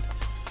included.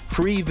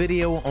 Free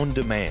video on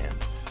demand.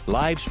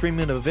 Live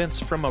streaming events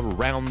from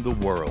around the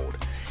world,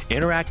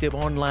 interactive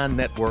online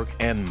network,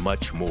 and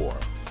much more.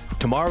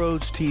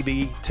 Tomorrow's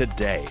TV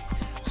today.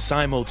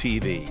 Simul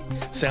TV.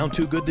 Sound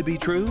too good to be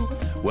true?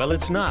 Well,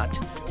 it's not.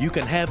 You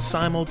can have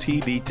Simul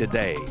TV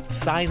today.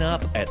 Sign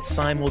up at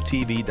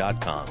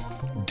simultv.com.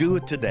 Do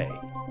it today.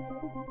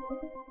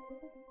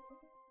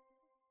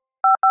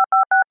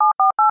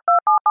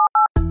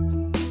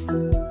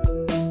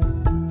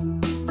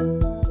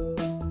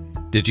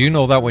 Did you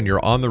know that when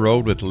you're on the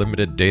road with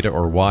limited data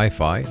or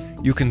Wi-Fi,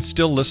 you can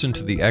still listen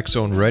to the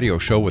X-Zone Radio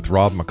Show with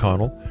Rob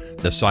McConnell,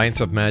 The Science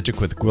of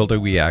Magic with Gwilda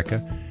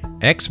Wiaka,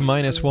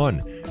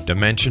 X-1,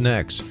 Dimension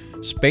X,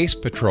 Space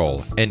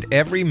Patrol, and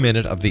every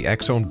minute of the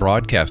X-Zone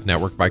Broadcast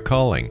Network by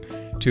calling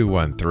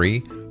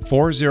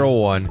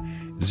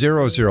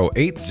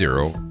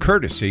 213-401-0080,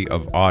 courtesy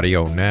of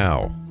Audio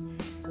Now.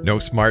 No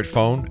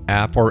smartphone,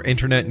 app, or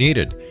internet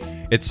needed.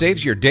 It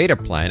saves your data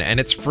plan, and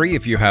it's free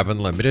if you have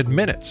unlimited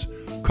minutes.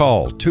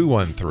 Call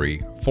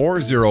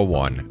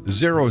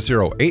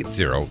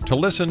 213-401-0080 to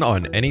listen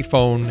on any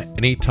phone,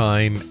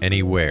 anytime,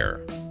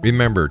 anywhere.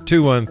 Remember,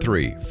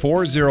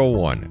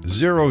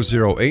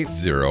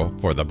 213-401-0080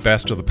 for the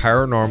best of the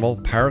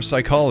paranormal,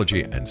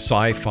 parapsychology, and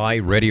sci-fi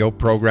radio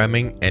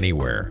programming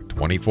anywhere,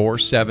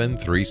 24/7,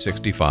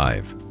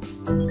 365.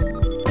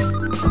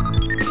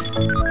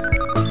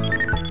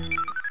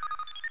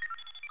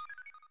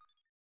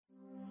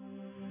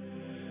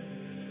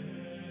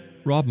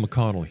 Rob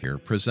McConnell here,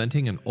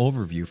 presenting an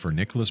overview for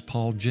Nicholas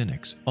Paul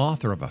Jennings,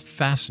 author of a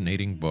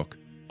fascinating book,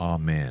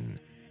 Amen.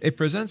 It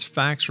presents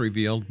facts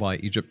revealed by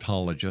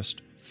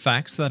Egyptologists,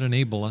 facts that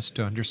enable us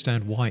to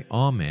understand why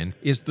Amen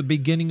is the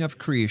beginning of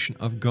creation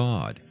of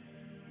God.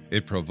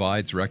 It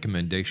provides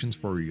recommendations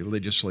for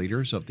religious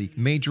leaders of the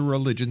major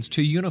religions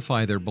to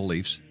unify their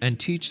beliefs and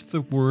teach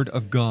the Word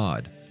of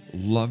God.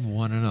 Love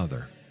one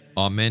another.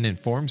 Amen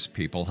informs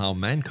people how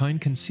mankind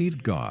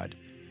conceived God.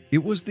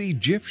 It was the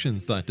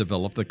Egyptians that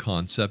developed the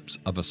concepts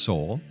of a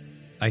soul,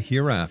 a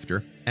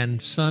hereafter, and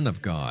Son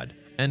of God.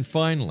 And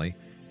finally,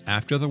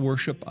 after the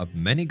worship of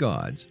many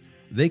gods,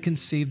 they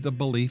conceived the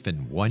belief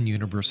in one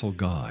universal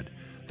God,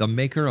 the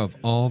maker of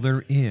all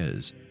there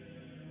is.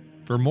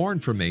 For more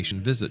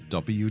information, visit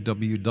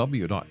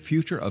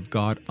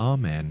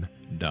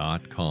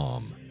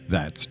www.futureofgodamen.com.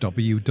 That's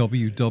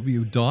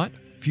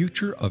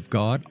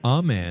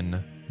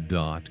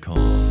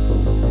www.futureofgodamen.com.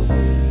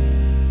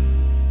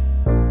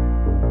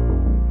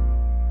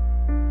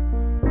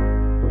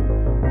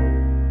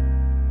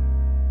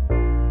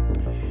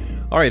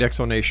 All right,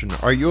 Exonation,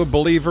 are you a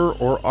believer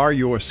or are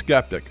you a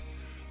skeptic?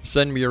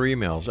 Send me your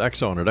emails,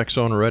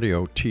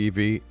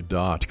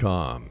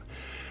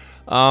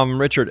 exon@exonradiotv.com.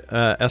 Richard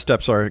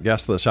Estep's our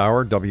guest this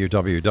hour,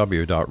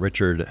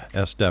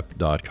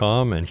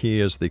 www.richardestep.com, and he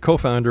is the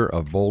co-founder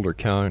of Boulder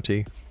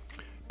County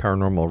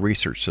Paranormal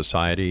Research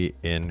Society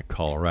in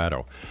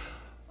Colorado.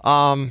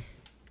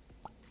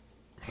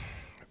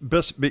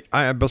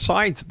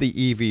 Besides the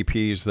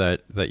EVPs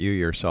that you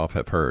yourself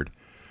have heard,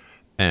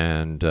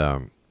 and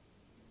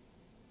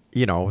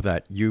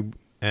that you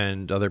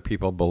and other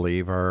people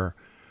believe are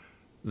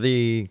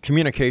the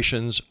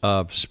communications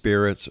of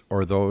spirits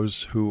or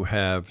those who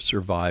have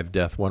survived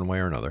death one way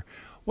or another,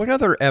 what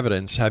other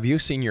evidence have you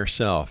seen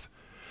yourself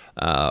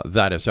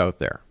that is out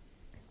there?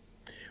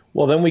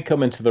 Well, then we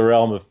come into the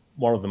realm of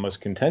one of the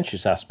most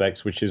contentious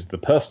aspects, which is the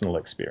personal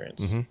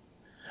experience.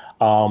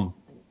 Mm-hmm.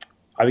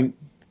 I think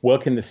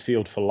work in this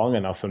field for long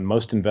enough, and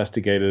most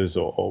investigators,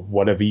 or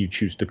whatever you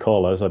choose to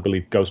call us, I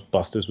believe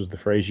Ghostbusters was the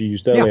phrase you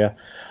used earlier,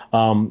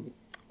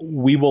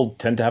 we will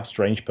tend to have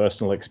strange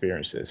personal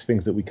experiences,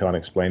 things that we can't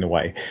explain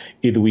away.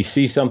 Either we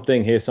see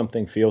something, hear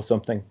something, feel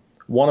something.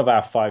 One of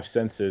our five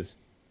senses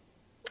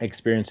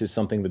experiences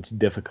something that's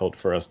difficult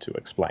for us to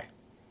explain.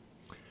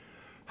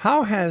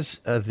 How has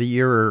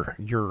your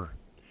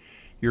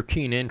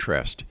keen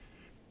interest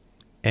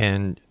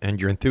and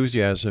your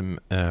enthusiasm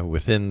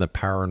within the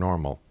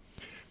paranormal,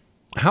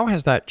 how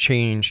has that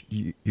changed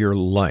your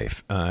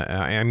life?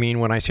 I mean,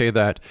 when I say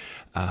that,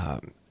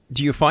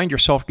 do you find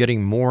yourself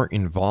getting more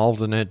involved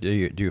in it? Do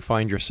you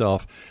find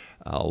yourself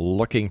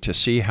looking to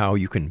see how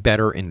you can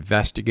better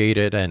investigate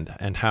it and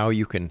how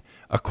you can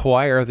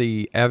acquire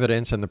the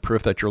evidence and the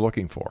proof that you're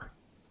looking for?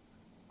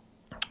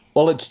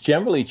 Well, it's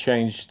generally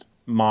changed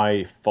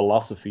my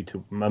philosophy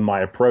to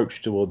my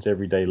approach towards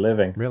everyday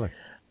living. Really?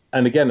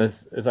 And again,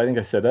 as I think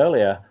I said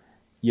earlier,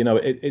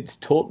 it's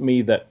taught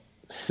me that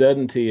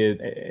certainty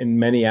in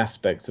many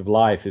aspects of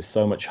life is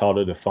so much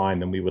harder to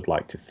find than we would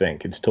like to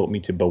think. It's taught me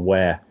to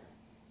beware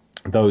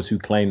those who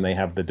claim they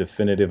have the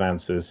definitive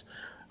answers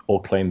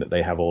or claim that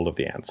they have all of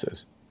the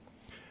answers.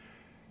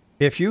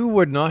 If you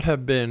would not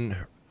have been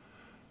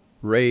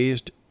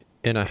raised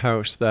in a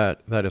house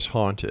that is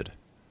haunted,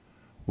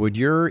 would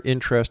your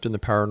interest in the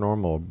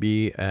paranormal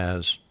be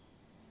as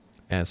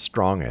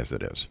strong as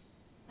it is?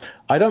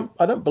 I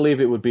don't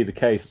believe it would be the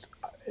case.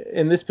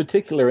 In this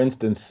particular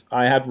instance,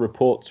 I had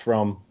reports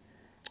from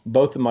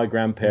both of my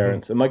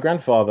grandparents, and my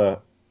grandfather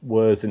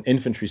was an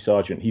infantry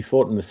sergeant. He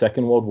fought in the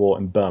Second World War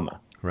in Burma.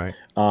 Right.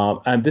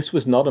 And this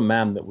was not a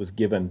man that was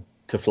given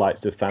to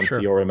flights of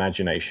fancy or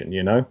imagination,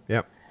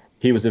 Yep.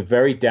 He was a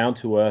very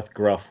down-to-earth,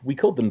 gruff. We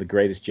called them the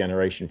greatest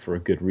generation for a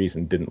good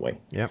reason, didn't we?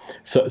 Yep.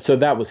 So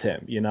that was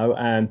him,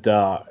 and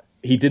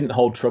he didn't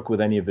hold truck with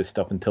any of this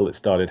stuff until it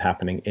started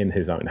happening in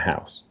his own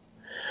house.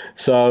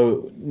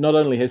 So not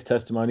only his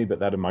testimony, but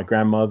that of my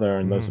grandmother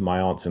and those of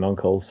my aunts and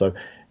uncles. So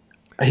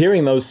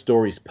hearing those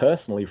stories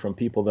personally from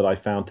people that I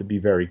found to be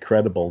very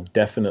credible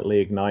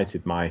definitely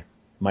ignited my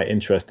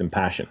interest and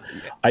passion.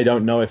 I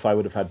don't know if I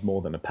would have had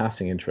more than a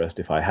passing interest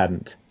if I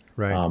hadn't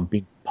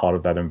been part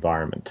of that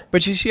environment.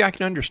 But you see, I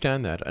can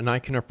understand that, and I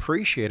can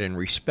appreciate and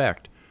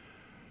respect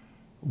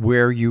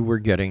where you were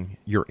getting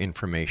your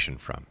information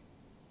from.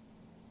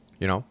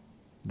 You know,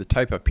 the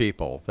type of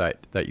people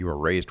that you were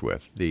raised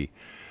with,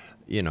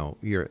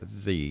 you're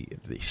the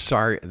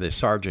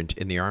sergeant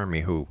in the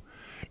Army who,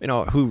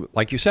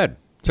 like you said,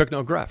 took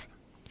no gruff.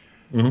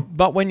 Mm-hmm.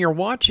 But when you're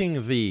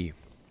watching the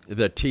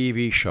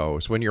TV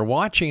shows, when you're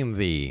watching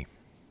the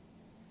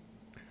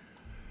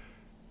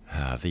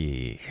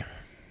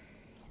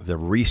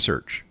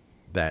research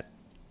that,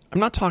 I'm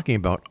not talking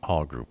about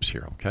all groups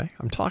here, okay?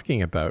 I'm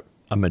talking about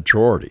a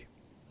majority,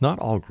 not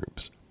all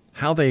groups,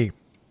 how they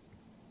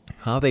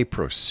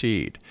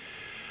proceed,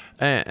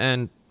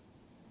 and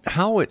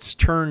how it's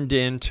turned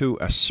into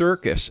a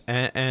circus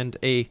and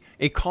a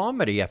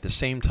comedy at the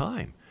same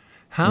time.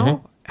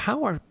 How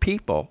are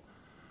people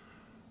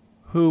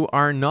who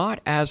are not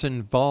as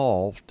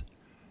involved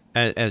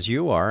as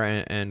you are,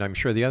 and I'm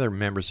sure the other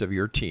members of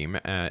your team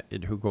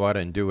who go out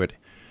and do it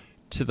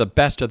to the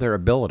best of their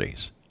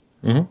abilities,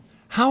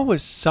 how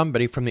is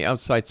somebody from the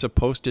outside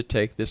supposed to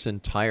take this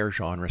entire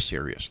genre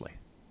seriously?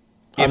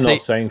 I'm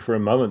not saying for a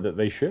moment that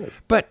they should.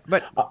 But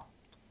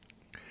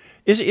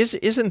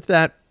isn't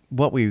that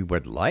what we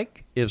would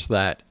like? Is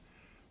that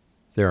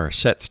there are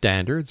set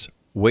standards,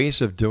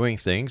 ways of doing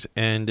things,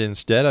 and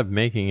instead of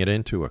making it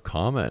into a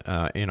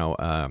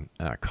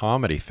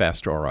comedy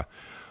fest or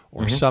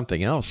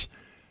something else,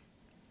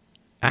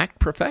 act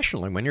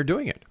professionally when you're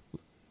doing it.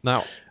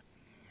 Now,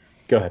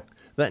 go ahead.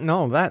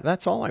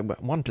 That's all I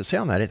wanted to say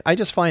on that. I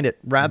just find it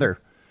rather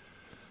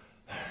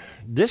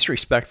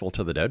disrespectful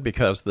to the dead,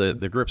 because the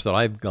groups that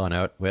I've gone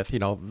out with,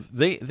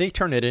 they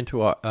turn it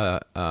into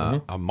a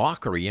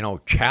mockery,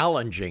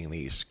 challenging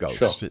these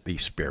ghosts,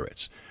 these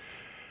spirits.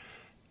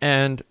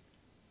 And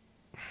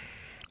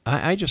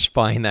I just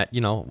find that,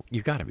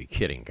 you've got to be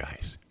kidding,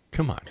 guys.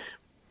 Come on.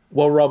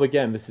 Well, Rob,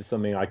 again, this is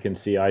something I can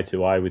see eye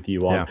to eye with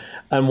you on. Yeah.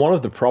 And one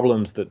of the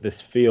problems that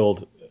this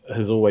field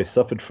has always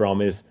suffered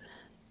from is,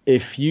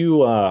 if you,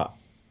 well,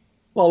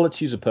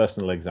 let's use a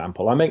personal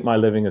example. I make my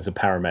living as a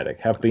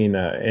paramedic, have been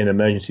in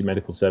emergency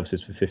medical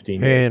services for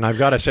 15 years. And I've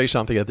got to say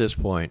something at this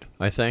point.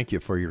 I thank you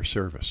for your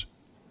service.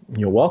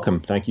 You're welcome.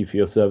 Thank you for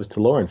your service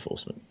to law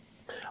enforcement.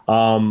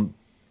 I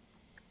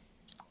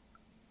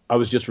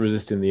was just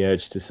resisting the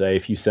urge to say,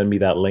 if you send me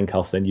that link,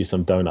 I'll send you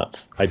some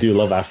donuts. I do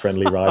love our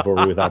friendly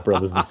rivalry with our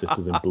brothers and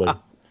sisters in blue.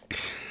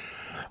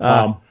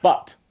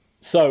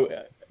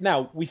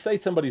 Now, we say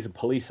somebody's a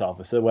police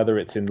officer, whether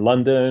it's in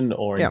London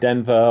or in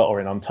Denver or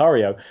in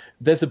Ontario,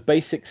 there's a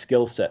basic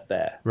skill set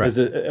there. Right.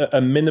 There's a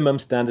minimum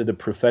standard of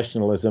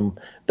professionalism.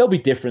 There'll be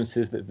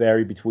differences that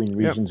vary between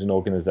regions and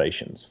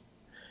organizations.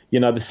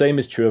 The same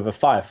is true of a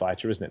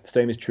firefighter, isn't it? The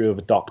same is true of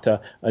a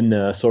doctor, a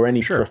nurse, or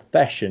any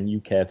profession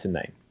you care to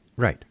name.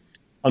 Right.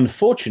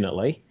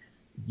 Unfortunately,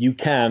 you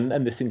can,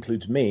 and this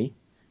includes me,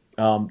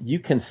 you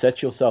can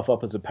set yourself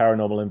up as a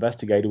paranormal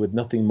investigator with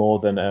nothing more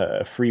than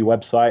a free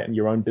website and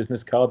your own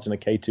business cards and a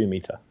K2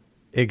 meter.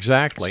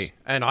 Exactly.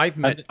 And I've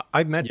met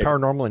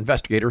paranormal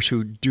investigators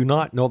who do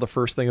not know the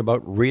first thing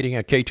about reading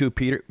a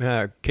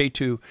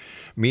K2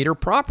 meter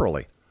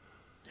properly.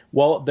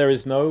 Well, there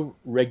is no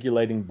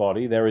regulating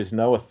body. There is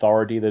no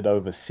authority that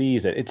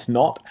oversees it. It's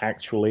not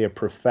actually a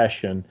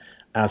profession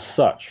as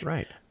such.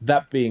 Right.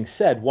 That being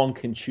said, one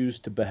can choose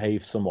to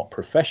behave somewhat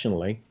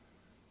professionally.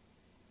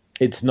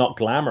 It's not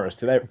glamorous.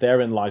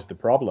 Therein lies the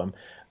problem.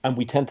 And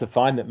we tend to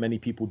find that many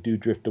people do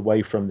drift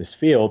away from this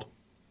field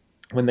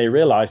when they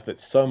realize that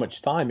so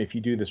much time, if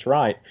you do this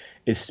right,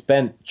 is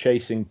spent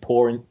chasing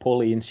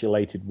poorly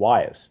insulated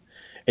wires.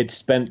 It's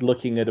spent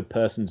looking at a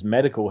person's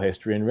medical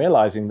history and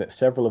realizing that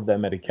several of their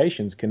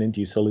medications can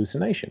induce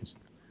hallucinations.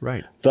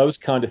 Right. Those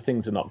kind of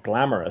things are not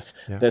glamorous.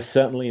 Yeah. They're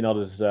certainly not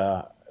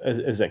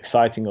as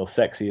exciting or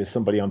sexy as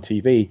somebody on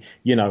TV,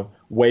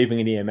 waving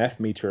an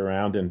EMF meter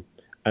around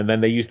and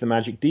then they use the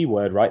magic D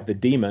word, right? The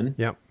demon.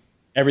 Yep.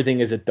 Everything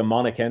is a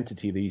demonic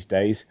entity these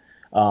days,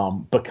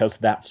 because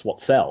that's what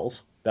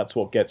sells. That's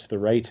what gets the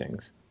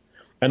ratings.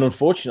 And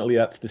unfortunately,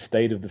 that's the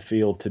state of the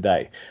field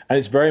today. And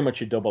it's very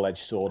much a double-edged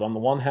sword. On the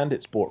one hand,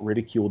 it's brought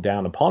ridicule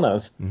down upon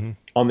us. Mm-hmm.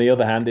 On the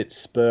other hand, it's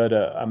spurred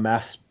a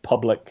mass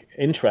public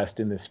interest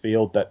in this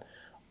field that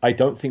I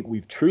don't think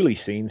we've truly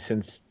seen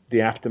since the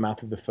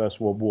aftermath of the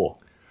First World War.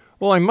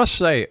 Well, I must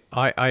say,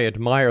 I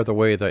admire the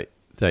way that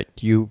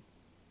you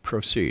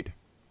proceed.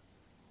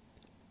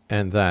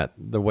 And that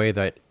the way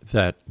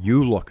that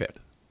you look at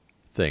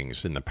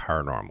things in the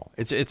paranormal,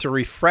 it's a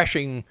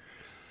refreshing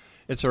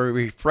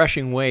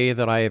way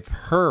that I've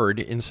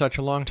heard in such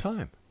a long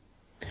time.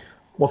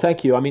 Well,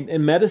 thank you. I mean,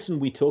 in medicine,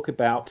 we talk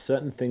about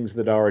certain things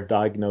that are a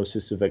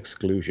diagnosis of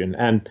exclusion.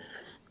 And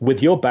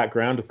with your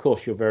background, of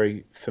course, you're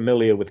very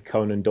familiar with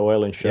Conan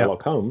Doyle and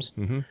Sherlock Holmes,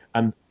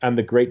 and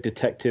the great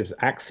detective's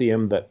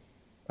axiom the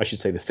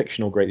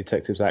fictional great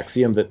detective's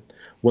axiom that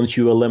once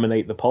you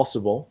eliminate the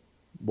possible,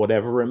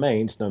 whatever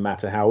remains, no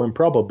matter how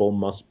improbable,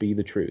 must be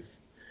the truth.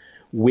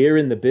 We're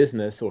in the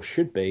business, or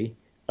should be,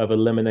 of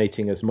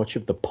eliminating as much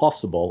of the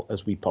possible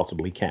as we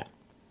possibly can.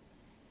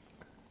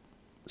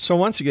 So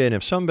once again,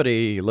 if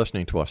somebody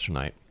listening to us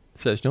tonight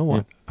says, "No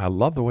what? I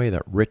love the way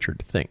that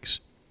Richard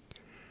thinks,"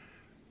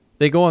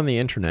 they go on the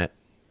internet,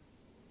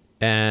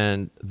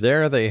 and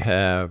there they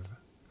have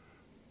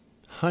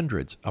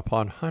hundreds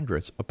upon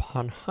hundreds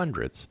upon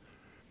hundreds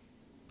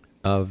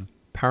of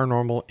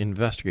paranormal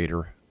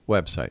investigator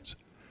websites.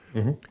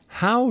 Mm-hmm.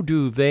 How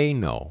do they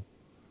know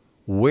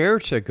where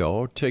to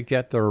go to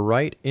get the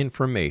right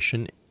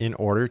information in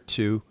order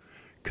to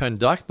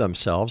conduct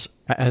themselves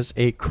as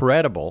a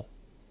credible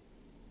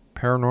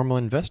paranormal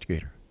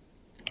investigator?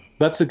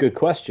 That's a good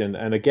question.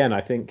 And again,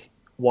 I think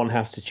one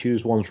has to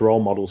choose one's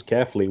role models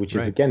carefully, which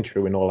is, again,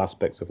 true in all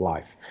aspects of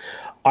life.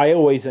 I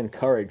always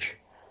encourage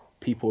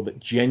people that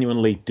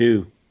genuinely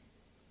do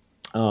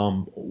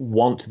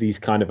want these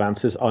kind of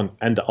answers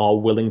and are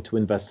willing to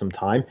invest some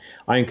time.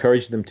 I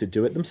encourage them to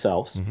do it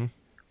themselves. Mm-hmm.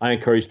 I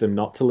encourage them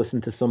not to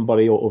listen to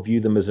somebody or view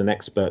them as an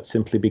expert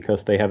simply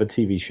because they have a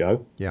TV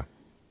show. Yeah.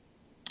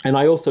 And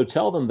I also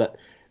tell them that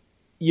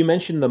you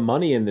mentioned the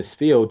money in this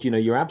field. You know,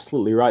 you're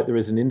absolutely right. There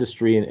is an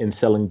industry in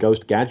selling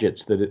ghost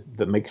gadgets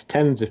that makes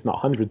tens, if not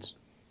hundreds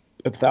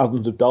of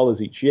thousands of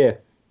dollars each year.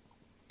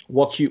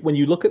 When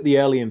you look at the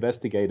early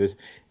investigators,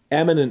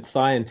 eminent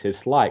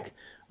scientists like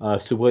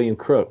Sir William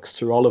Crookes,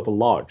 Sir Oliver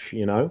Lodge,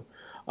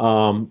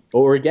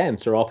 or again,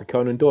 Sir Arthur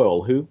Conan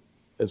Doyle, who,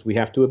 as we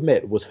have to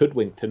admit, was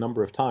hoodwinked a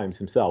number of times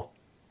himself.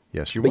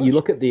 Yes, you But was. you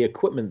look at the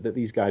equipment that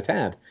these guys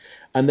had,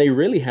 and they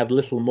really had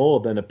little more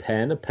than a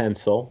pen, a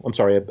pencil,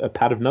 a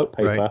pad of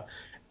notepaper,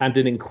 and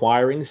an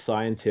inquiring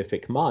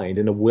scientific mind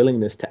and a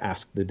willingness to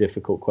ask the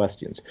difficult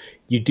questions.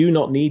 You do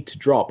not need to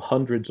drop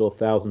hundreds or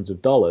thousands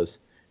of dollars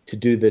to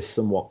do this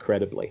somewhat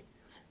credibly.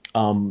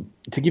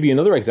 To give you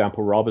another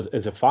example, Rob,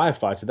 as a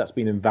firefighter, that's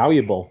been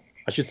invaluable.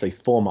 I should say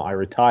former. I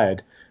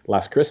retired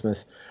last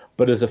Christmas.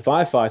 But as a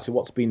firefighter,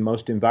 what's been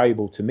most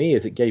invaluable to me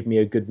is it gave me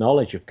a good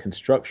knowledge of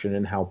construction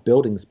and how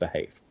buildings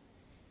behave.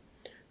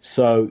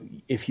 So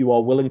if you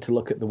are willing to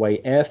look at the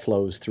way air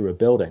flows through a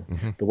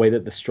building, the way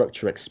that the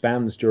structure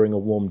expands during a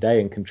warm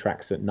day and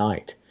contracts at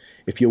night,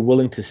 if you're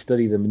willing to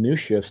study the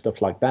minutiae of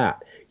stuff like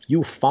that,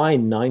 you'll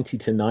find 90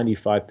 to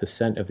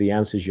 95% of the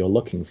answers you're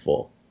looking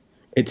for.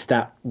 It's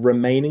that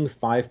remaining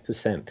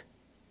 5%,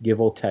 give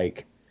or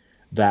take,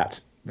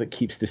 that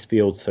keeps this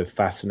field so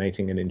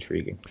fascinating and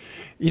intriguing.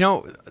 You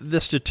know, the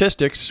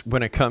statistics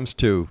when it comes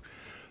to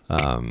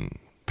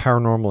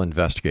paranormal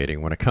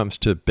investigating, when it comes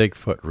to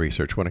Bigfoot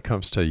research, when it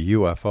comes to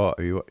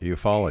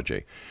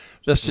ufology,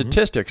 the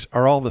statistics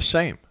are all the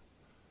same.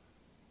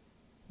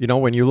 You know,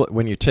 when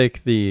you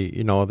take the,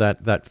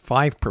 that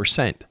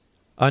 5%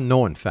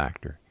 unknown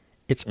factor,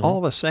 it's all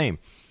the same.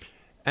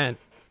 And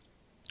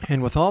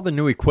with all the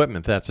new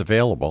equipment that's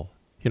available,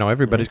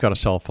 everybody's got a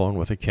cell phone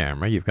with a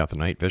camera. You've got the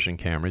night vision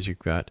cameras. You've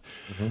got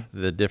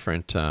the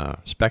different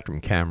spectrum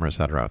cameras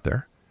that are out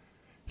there.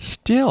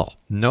 Still,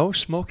 no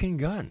smoking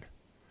gun.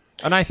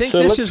 And I think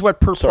this is what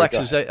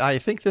perplexes. I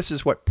think this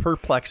is what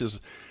perplexes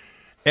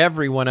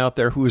everyone out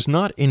there who is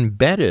not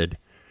embedded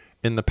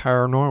in the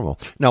paranormal.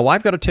 Now,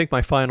 I've got to take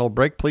my final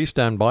break. Please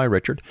stand by,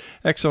 Richard.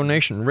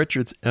 Exonation.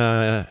 Richard's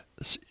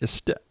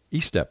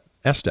Estep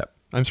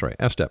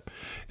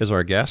is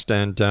our guest,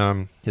 and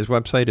his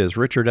website is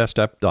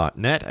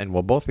richardestep.net, and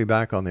we'll both be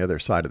back on the other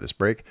side of this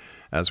break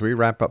as we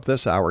wrap up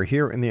this hour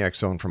here in the X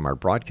Zone from our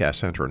broadcast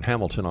center in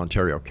Hamilton,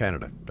 Ontario,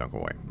 Canada. Don't go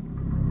away.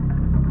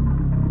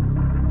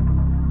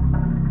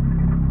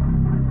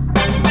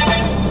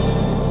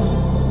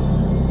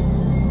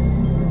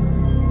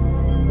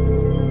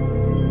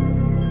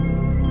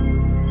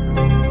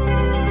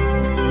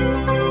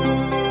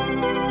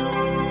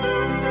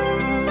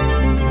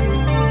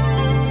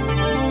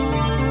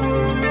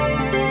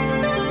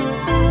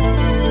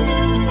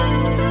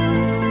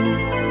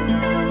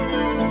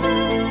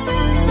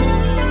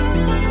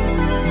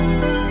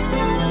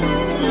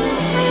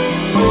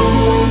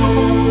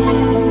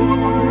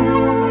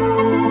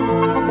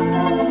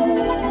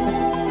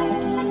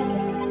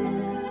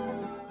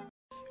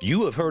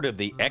 You have heard of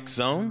the X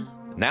Zone?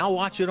 Now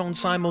watch it on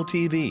Simul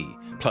TV,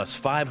 plus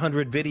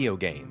 500 video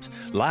games,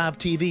 live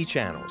TV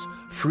channels,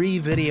 free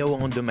video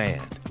on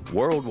demand,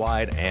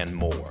 worldwide, and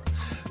more.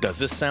 Does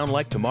this sound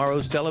like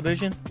tomorrow's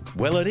television?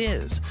 Well, it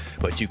is,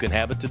 but you can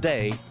have it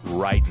today,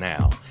 right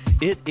now.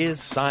 It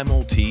is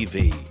Simul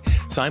TV.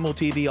 Simul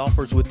TV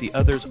offers what the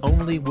others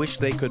only wish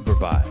they could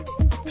provide.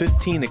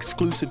 15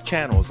 exclusive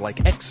channels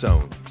like X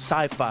Zone,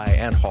 sci-fi,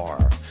 and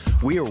horror.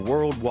 We are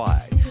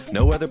worldwide.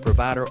 No other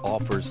provider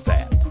offers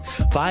that.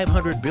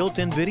 500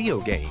 built-in video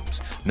games.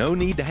 No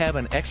need to have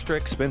an extra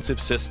expensive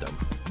system.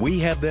 We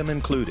have them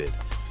included.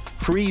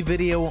 Free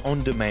video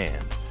on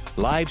demand.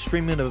 Live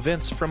streaming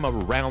events from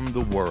around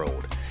the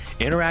world.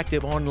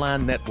 Interactive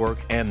online network,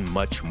 and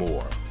much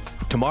more.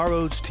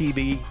 Tomorrow's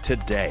TV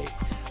today.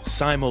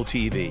 Simul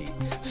TV.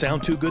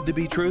 Sound too good to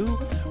be true?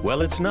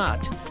 Well, it's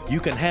not. You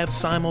can have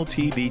Simul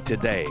TV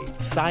today.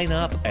 Sign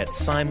up at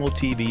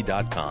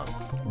simultv.com.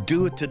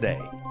 Do it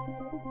today.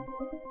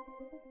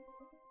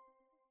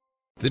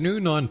 The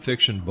new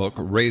nonfiction book,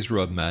 Razor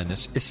of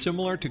Madness, is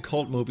similar to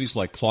cult movies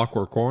like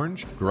Clockwork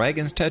Orange,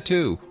 Dragon's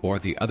Tattoo, or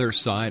The Other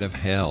Side of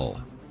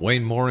Hell.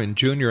 Wayne Morin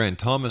Jr. and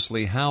Thomas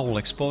Lee Howe will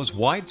expose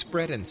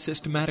widespread and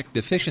systematic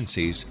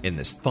deficiencies in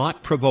this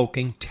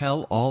thought-provoking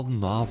tell-all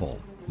novel.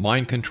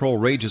 Mind control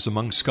rages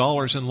among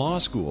scholars in law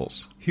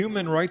schools.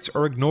 Human rights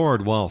are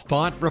ignored while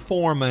thought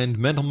reform and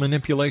mental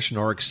manipulation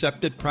are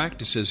accepted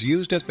practices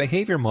used as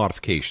behavior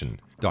modification.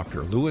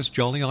 Dr. Louis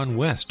Jolyon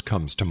West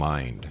comes to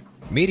mind.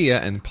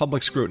 Media and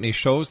public scrutiny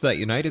shows that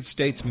United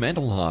States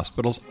mental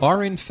hospitals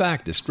are in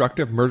fact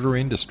destructive murder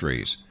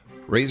industries.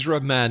 Razor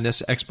of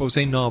Madness expose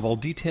novel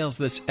details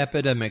this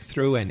epidemic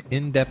through an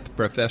in-depth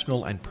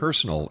professional and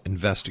personal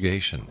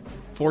investigation.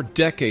 For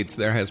decades,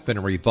 there has been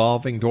a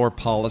revolving door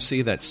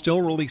policy that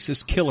still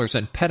releases killers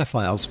and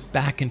pedophiles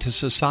back into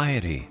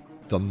society.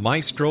 The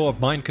maestro of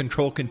mind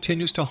control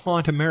continues to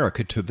haunt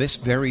America to this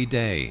very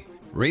day.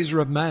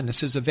 Razor of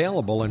Madness is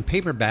available in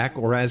paperback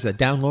or as a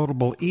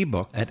downloadable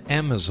ebook at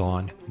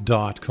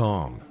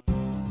Amazon.com.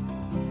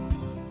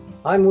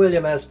 I'm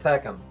William S.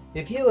 Peckham.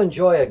 If you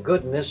enjoy a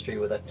good mystery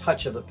with a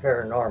touch of the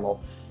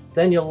paranormal,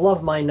 then you'll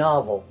love my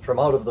novel, From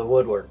Out of the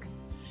Woodwork.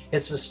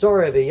 It's the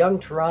story of a young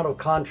Toronto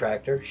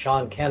contractor,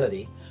 Sean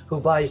Kennedy, who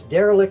buys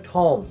derelict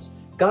homes,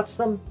 guts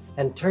them,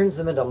 and turns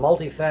them into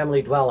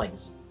multifamily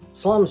dwellings.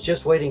 Slums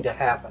just waiting to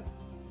happen.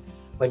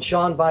 When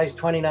Sean buys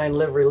 29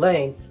 Livery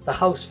Lane, the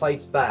house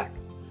fights back.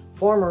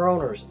 Former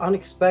owners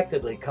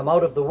unexpectedly come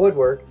out of the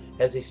woodwork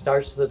as he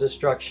starts the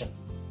destruction.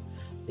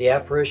 The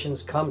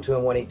apparitions come to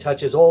him when he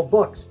touches old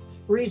books,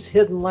 reads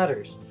hidden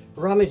letters,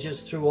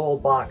 rummages through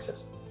old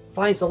boxes,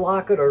 finds a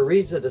locket, or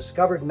reads a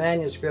discovered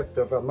manuscript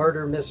of a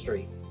murder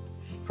mystery.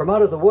 From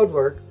Out of the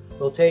Woodwork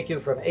will take you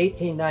from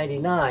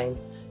 1899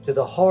 to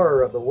the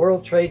horror of the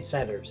World Trade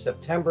Center,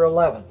 September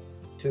 11,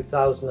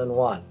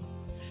 2001.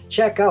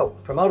 Check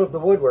out From Out of the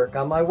Woodwork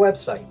on my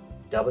website,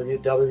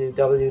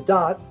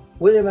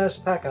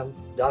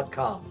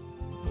 www.williamspeckham.com.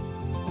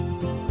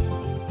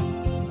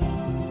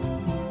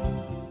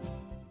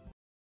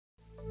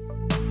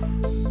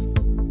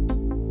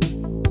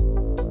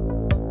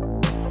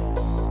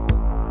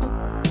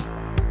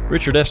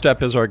 Richard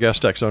Estep is our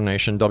guest,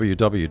 Exonation,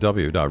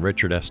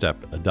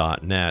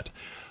 www.richardestep.net.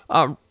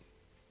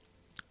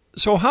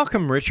 So how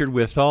come, Richard,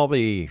 with all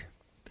the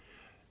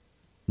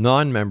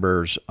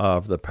non-members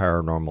of the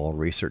paranormal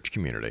research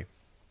community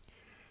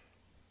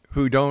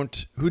who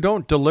don't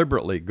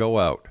deliberately go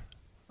out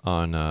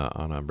on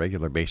a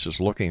regular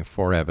basis looking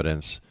for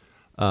evidence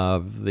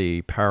of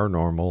the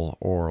paranormal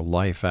or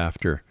life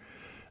after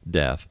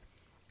death,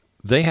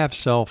 they have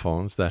cell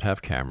phones that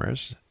have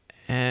cameras,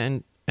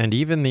 and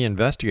even the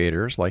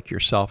investigators like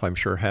yourself, I'm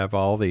sure, have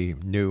all the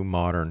new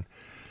modern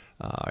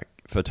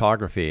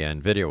photography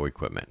and video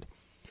equipment.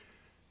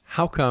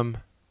 How come,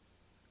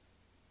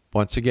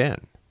 once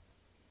again,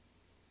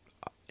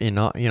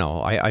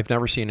 I've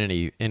never seen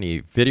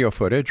any video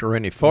footage or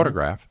any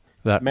photograph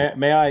that...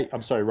 May I,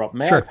 I'm sorry, Rob,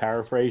 may I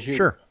paraphrase you?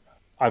 Sure.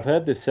 I've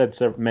heard this said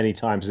so many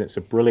times, and it's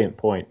a brilliant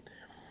point.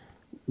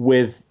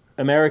 With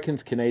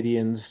Americans,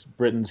 Canadians,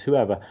 Britons,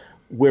 whoever,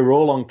 we're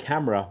all on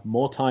camera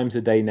more times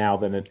a day now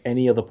than at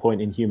any other point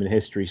in human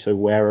history. So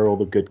where are all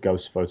the good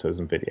ghost photos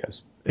and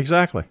videos?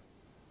 Exactly.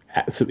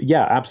 So,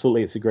 yeah,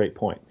 absolutely. It's a great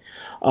point.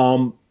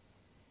 When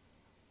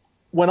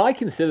I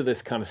consider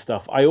this kind of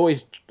stuff,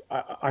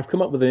 I've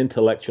come up with an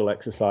intellectual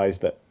exercise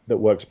that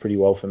works pretty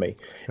well for me. Okay.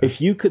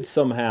 If you could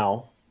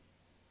somehow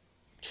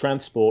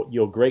transport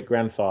your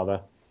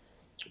great-grandfather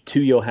to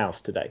your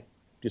house today,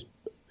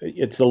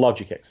 it's a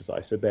logic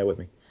exercise, so bear with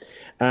me.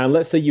 And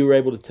let's say you were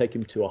able to take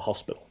him to a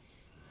hospital.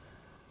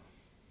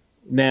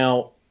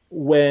 Now,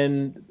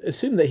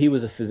 assume that he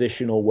was a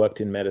physician or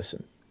worked in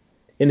medicine.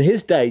 In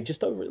his day,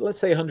 just over, let's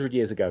say 100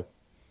 years ago,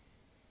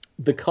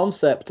 the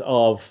concept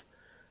of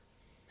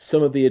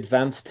some of the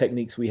advanced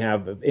techniques we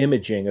have of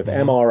imaging, of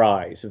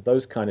MRIs, of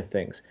those kind of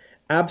things,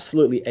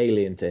 absolutely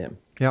alien to him.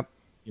 Yep.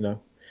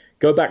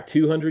 Go back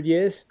 200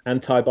 years,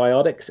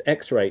 antibiotics,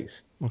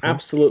 X-rays,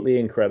 absolutely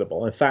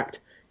incredible. In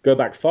fact, go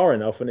back far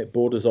enough and it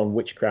borders on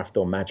witchcraft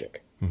or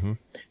magic. Mm-hmm.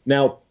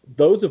 Now,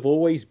 those have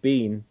always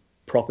been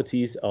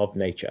properties of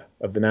nature,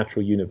 of the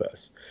natural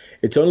universe.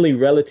 It's only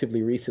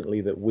relatively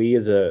recently that we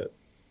as a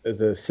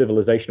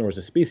civilization or as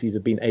a species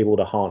have been able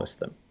to harness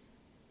them.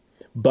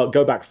 But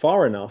go back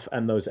far enough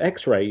and those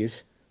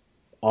X-rays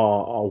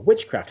are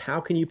witchcraft.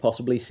 How can you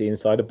possibly see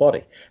inside a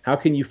body? How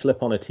can you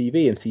flip on a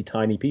TV and see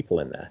tiny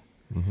people in there?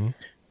 Mm-hmm.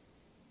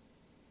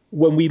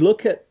 When we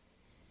look at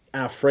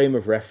our frame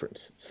of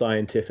reference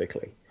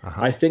scientifically,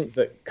 I think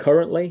that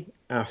currently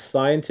our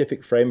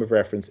scientific frame of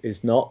reference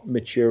is not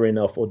mature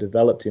enough or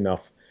developed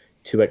enough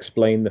to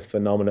explain the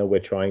phenomena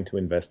we're trying to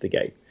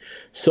investigate.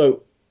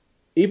 So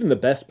even the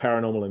best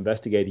paranormal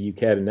investigator you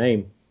care to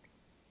name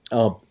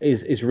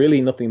is really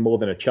nothing more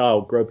than a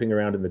child groping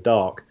around in the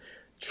dark,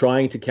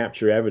 trying to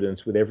capture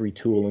evidence with every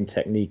tool and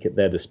technique at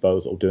their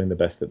disposal, doing the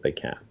best that they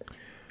can.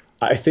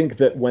 I think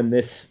that when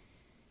this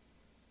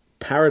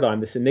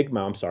paradigm, this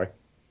enigma,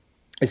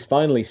 is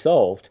finally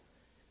solved,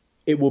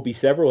 it will be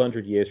several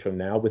hundred years from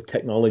now with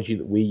technology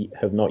that we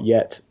have not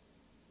yet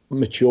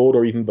matured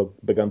or even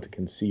begun to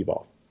conceive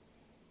of.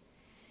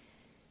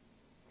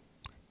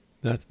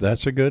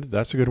 That's a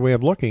good way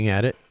of looking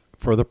at it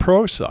for the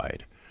pro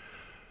side.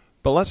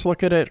 But let's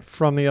look at it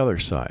from the other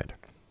side.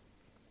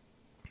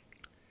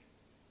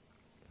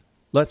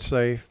 let's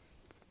say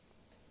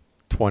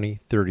 20,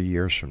 30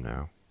 years from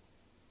now,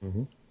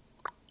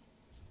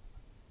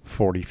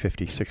 40,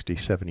 50, 60,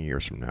 70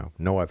 years from now,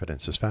 no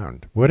evidence is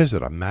found. What is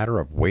it? A matter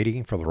of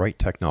waiting for the right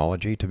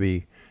technology to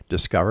be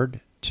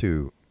discovered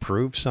to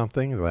prove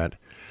something that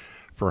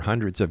for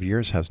hundreds of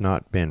years has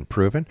not been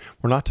proven?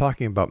 We're not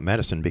talking about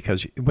medicine,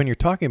 because when you're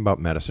talking about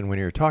medicine, when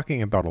you're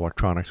talking about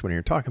electronics, when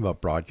you're talking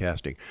about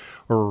broadcasting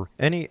or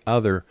any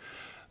other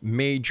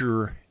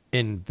major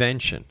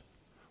invention,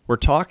 we're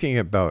talking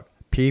about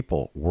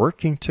people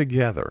working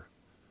together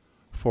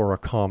for a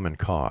common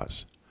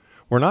cause.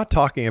 We're not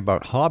talking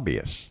about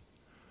hobbyists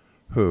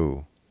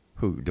who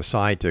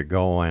decide to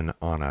go on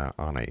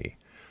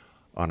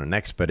an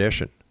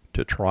expedition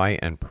to try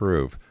and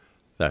prove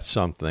that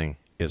something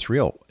is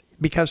real.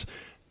 Because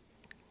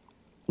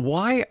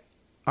why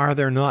are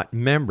there not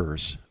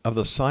members of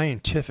the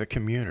scientific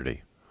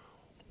community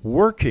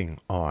working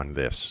on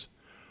this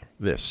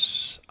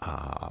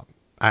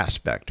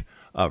aspect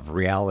of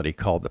reality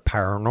called the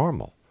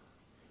paranormal?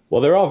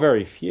 Well, there are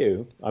very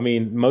few. I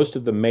mean, most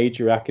of the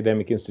major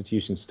academic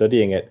institutions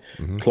studying it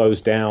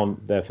closed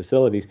down their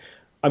facilities.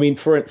 I mean,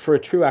 for a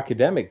true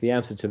academic, the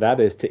answer to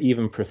that is to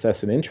even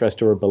profess an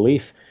interest or a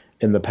belief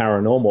in the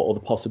paranormal or the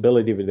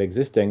possibility of it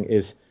existing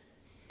is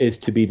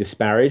to be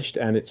disparaged,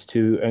 and it's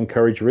to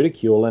encourage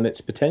ridicule, and it's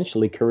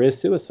potentially career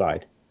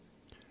suicide.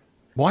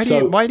 Why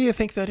do you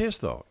think that is,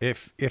 though?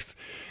 If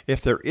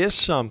there is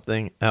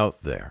something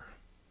out there,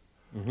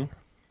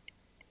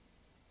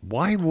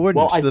 why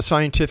wouldn't the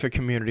scientific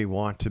community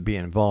want to be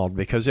involved?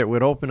 Because it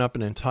would open up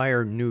an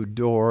entire new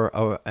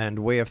door and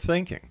way of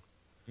thinking.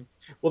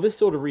 Well, this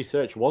sort of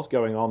research was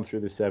going on through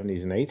the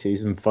 70s and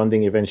 80s, and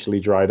funding eventually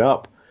dried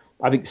up.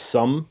 I think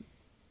some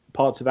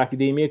parts of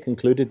academia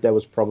concluded there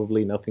was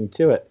probably nothing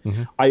to it.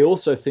 I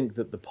also think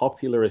that the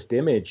popularist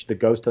image, the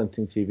ghost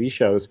hunting TV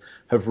shows,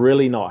 have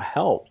really not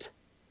helped,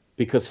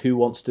 because who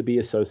wants to be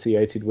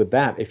associated with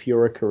that if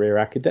you're a career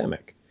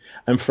academic?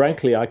 And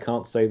frankly, I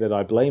can't say that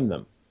I blame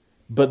them.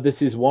 But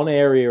this is one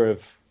area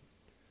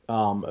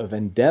of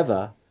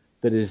endeavor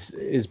that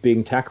is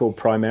being tackled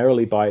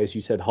primarily by, as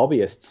you said,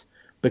 hobbyists,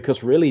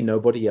 because really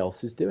nobody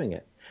else is doing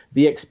it.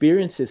 The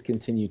experiences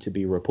continue to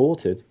be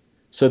reported,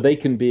 so they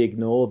can be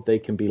ignored, they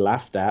can be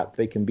laughed at,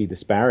 they can be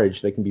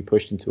disparaged, they can be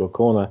pushed into a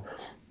corner,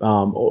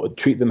 or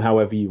treat them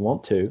however you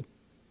want to.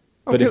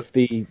 But if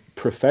the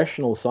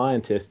professional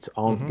scientists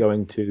aren't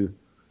going to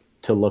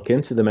look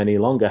into them any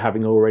longer,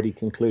 having already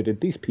concluded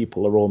these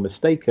people are all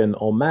mistaken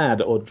or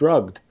mad or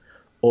drugged,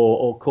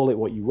 or call it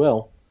what you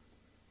will,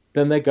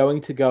 then they're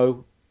going to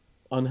go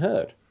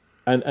unheard.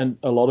 And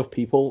a lot of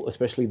people,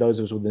 especially those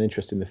of us with an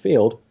interest in the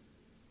field,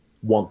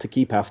 want to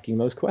keep asking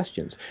those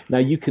questions. Now,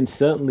 you can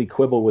certainly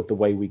quibble with the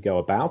way we go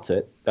about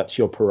it. That's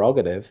your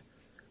prerogative.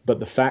 But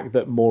the fact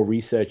that more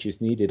research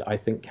is needed, I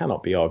think,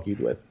 cannot be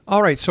argued with.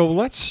 All right, so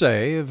let's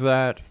say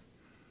that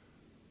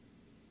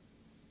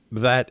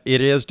it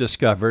is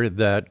discovered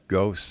that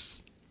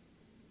ghosts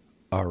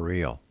are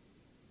real.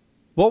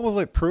 What will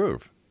it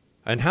prove?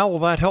 And how will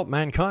that help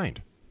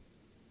mankind?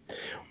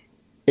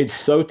 It's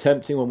so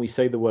tempting when we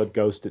say the word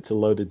ghost. It's a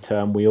loaded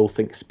term. We all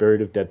think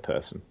spirit of dead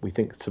person. We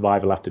think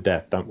survival after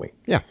death, don't we?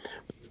 Yeah.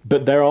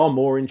 But there are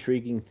more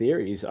intriguing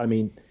theories. I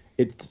mean,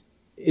 it's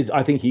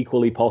I think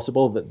equally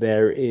possible that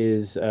there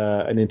is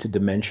an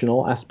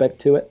interdimensional aspect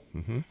to it.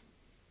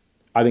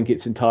 I think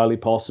it's entirely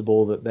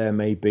possible that there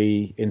may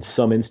be, in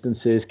some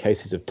instances,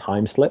 cases of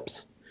time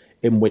slips,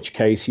 in which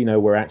case,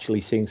 we're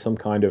actually seeing some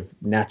kind of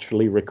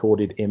naturally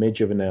recorded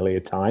image of an earlier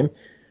time,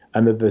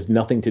 and that there's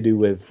nothing to do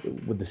with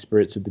the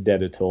spirits of the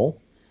dead at all.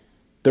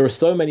 There are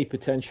so many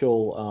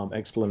potential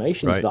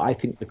explanations that I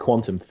think the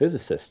quantum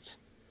physicists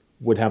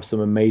would have some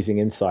amazing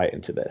insight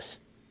into this.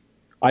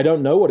 I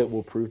don't know what it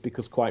will prove,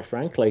 because quite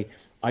frankly,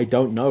 I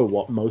don't know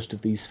what most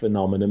of these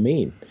phenomena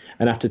mean.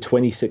 And after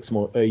 26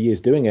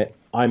 years doing it,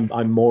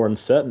 I'm more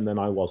uncertain than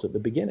I was at the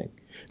beginning,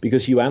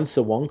 because you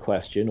answer one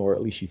question, or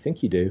at least you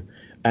think you do,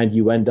 and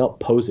you end up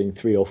posing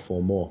 3 or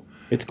 4 more.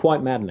 It's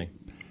quite maddening.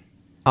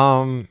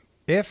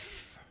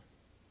 If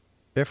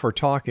we're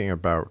talking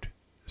about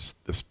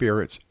the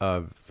spirits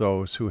of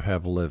those who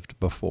have lived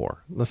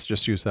before, let's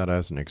just use that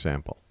as an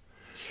example.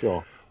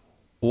 Sure.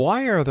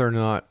 Why are there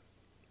not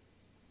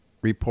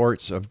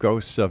reports of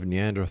ghosts of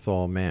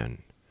Neanderthal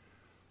men,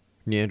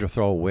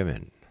 Neanderthal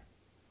women,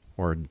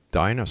 or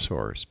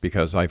dinosaurs?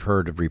 Because I've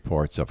heard of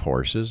reports of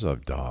horses,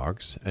 of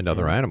dogs, and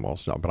other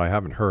animals, but I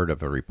haven't heard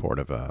of a report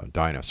of a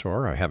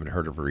dinosaur. I haven't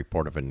heard of a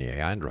report of a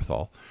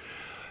Neanderthal,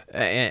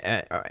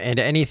 and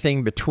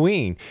anything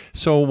between.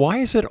 So why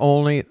is it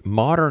only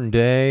modern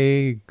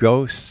day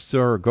ghosts,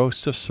 or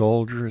ghosts of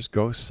soldiers,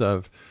 ghosts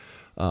of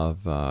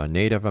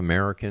Native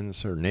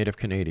Americans or Native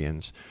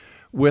Canadians,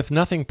 with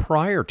nothing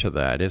prior to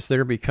that? Is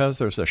there because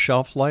there's a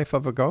shelf life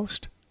of a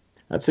ghost?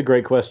 That's a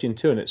great question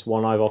too, and it's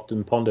one I've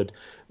often pondered.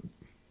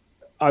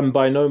 I'm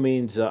by no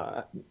means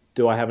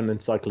do I have an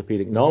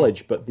encyclopedic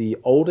knowledge, but the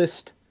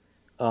oldest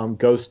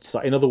ghosts,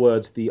 in other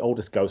words, the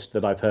oldest ghost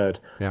that I've heard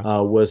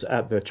was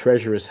at the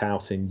treasurer's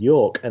house in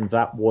York, and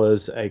that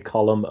was a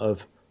column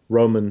of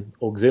Roman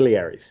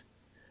auxiliaries.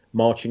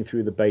 marching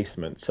through the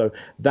basement. So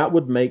that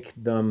would make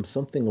them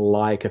something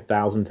like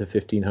 1,000 to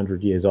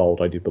 1,500 years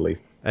old, I do believe.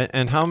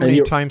 And how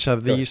many times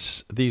have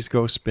these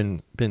ghosts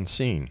been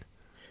seen?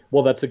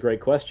 Well, that's a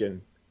great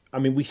question. I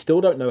mean, we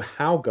still don't know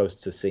how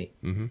ghosts are seen.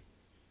 Mm-hmm.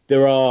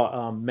 There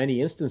are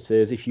many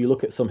instances, if you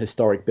look at some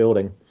historic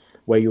building,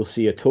 where you'll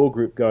see a tour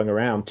group going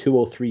around, 2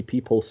 or 3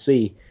 people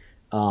see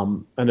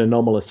an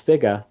anomalous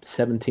figure,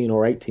 17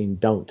 or 18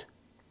 don't.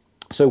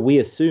 So we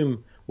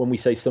assume when we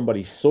say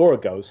somebody saw a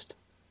ghost,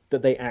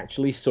 that they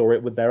actually saw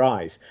it with their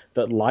eyes,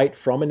 that light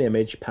from an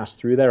image passed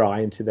through their eye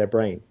into their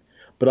brain.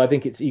 But I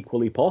think it's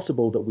equally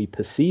possible that we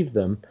perceive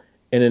them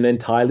in an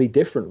entirely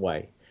different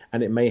way.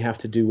 And it may have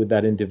to do with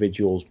that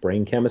individual's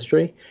brain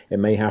chemistry. It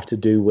may have to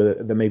do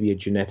with, there may be a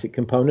genetic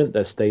component,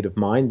 their state of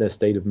mind, their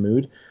state of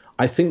mood.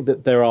 I think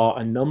that there are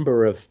a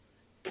number of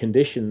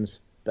conditions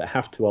that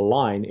have to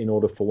align in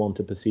order for one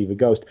to perceive a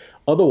ghost.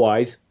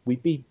 Otherwise,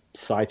 we'd be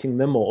sighting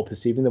them or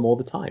perceiving them all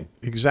the time.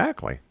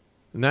 Exactly.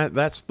 And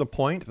that's the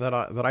point that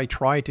I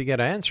try to get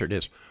answered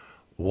is,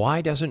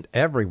 why doesn't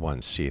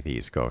everyone see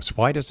these ghosts?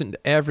 Why doesn't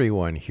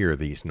everyone hear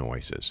these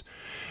noises?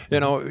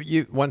 You know,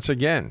 once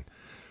again,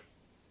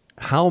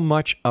 how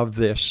much of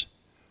this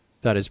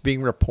that is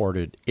being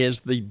reported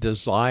is the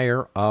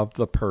desire of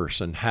the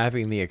person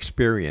having the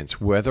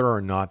experience, whether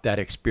or not that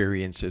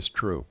experience is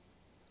true?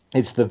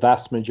 It's the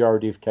vast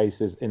majority of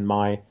cases, in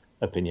my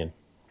opinion.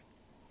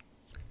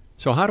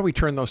 So how do we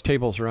turn those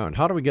tables around?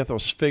 How do we get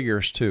those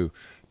figures to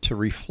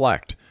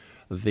reflect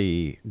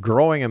the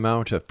growing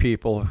amount of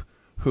people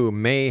who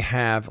may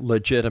have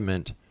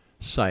legitimate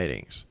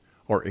sightings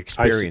or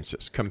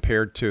experiences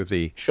compared to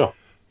the,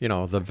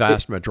 the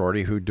vast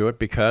majority who do it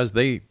because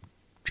they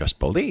just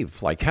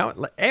believe, like how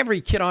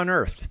every kid on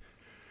earth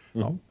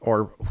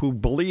or who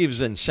believes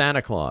in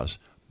Santa Claus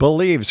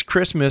believes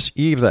Christmas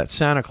Eve that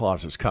Santa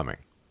Claus is coming.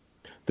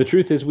 The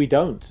truth is we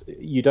don't.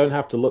 You don't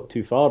have to look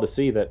too far to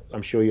see that.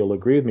 I'm sure you'll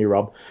agree with me,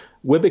 Rob.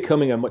 We're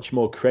becoming a much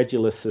more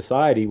credulous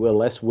society. We're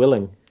less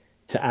willing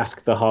to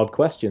ask the hard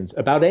questions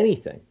about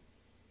anything.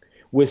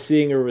 We're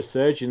seeing a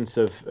resurgence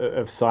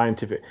of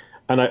scientific,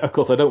 and of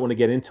course I don't want to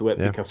get into it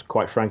because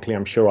quite frankly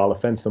I'm sure I'll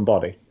offend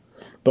somebody,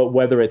 but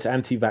whether it's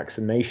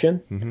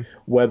anti-vaccination,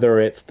 whether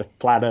it's the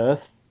flat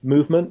earth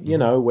movement, you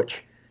know,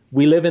 which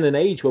we live in an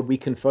age where we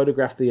can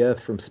photograph the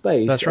earth from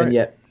space. That's right. And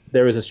yet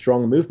there is a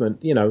strong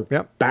movement, you know,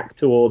 back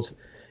towards,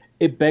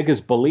 it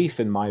beggars belief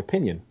in my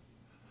opinion.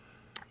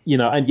 You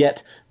know, and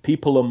yet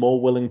people are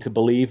more willing to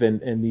believe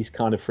in these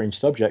kind of fringe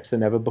subjects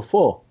than ever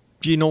before.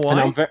 Do you know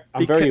why? And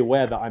I'm very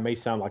aware that I may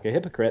sound like a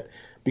hypocrite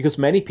because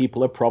many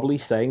people are probably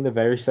saying the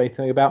very same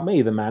thing about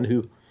me, the man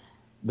who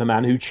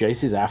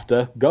chases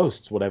after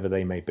ghosts, whatever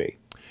they may be.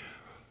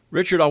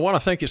 Richard, I want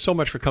to thank you so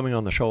much for coming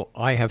on the show.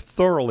 I have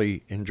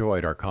thoroughly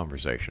enjoyed our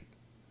conversation.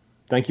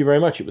 Thank you very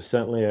much. It was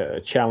certainly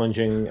a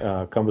challenging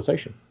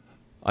conversation.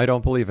 I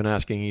don't believe in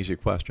asking easy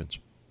questions.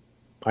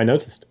 I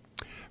noticed.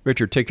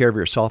 Richard, take care of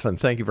yourself, and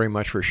thank you very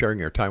much for sharing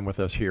your time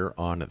with us here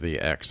on the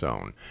X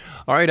Zone.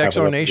 All right, X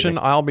Zone Nation,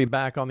 I'll be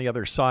back on the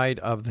other side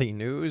of the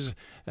news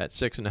at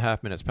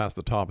 6.5 minutes past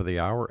the top of the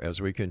hour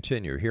as we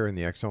continue here in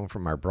the X Zone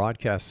from our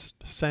broadcast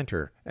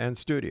center and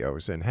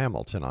studios in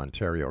Hamilton,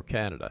 Ontario,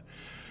 Canada.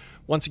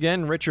 Once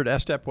again, Richard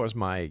Estep was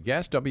my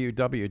guest,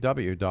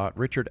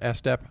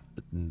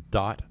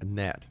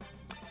 www.richardestep.net.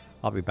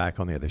 I'll be back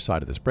on the other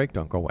side of this break.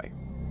 Don't go away.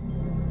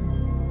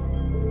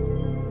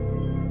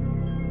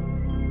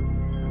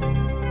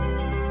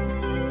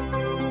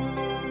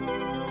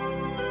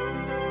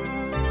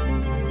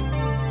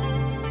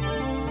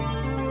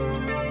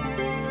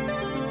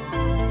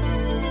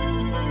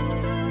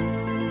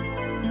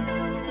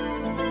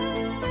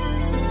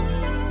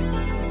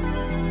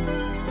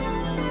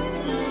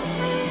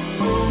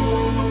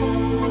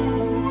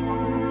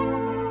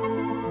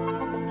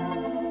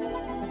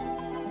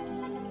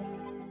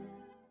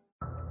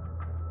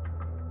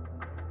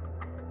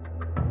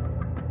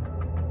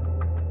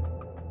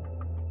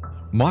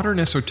 Modern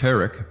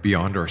Esoteric,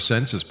 Beyond Our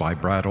Senses by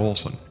Brad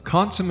Olson,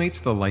 consummates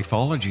the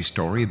lifeology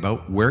story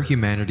about where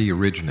humanity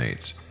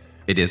originates.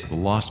 It is the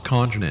lost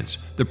continents,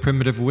 the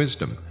primitive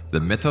wisdom,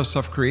 the mythos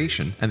of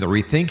creation, and the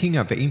rethinking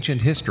of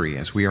ancient history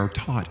as we are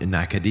taught in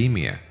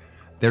academia.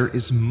 There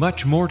is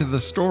much more to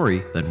the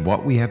story than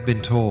what we have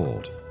been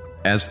told.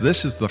 As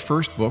this is the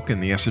first book in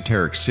the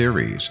Esoteric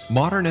series,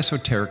 Modern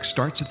Esoteric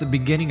starts at the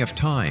beginning of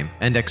time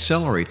and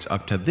accelerates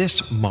up to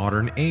this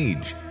modern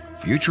age.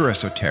 Future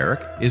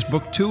Esoteric is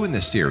book 2 in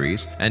the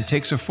series and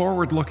takes a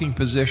forward-looking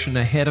position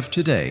ahead of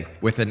today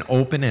with an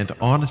open and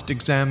honest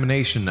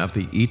examination of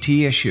the ET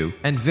issue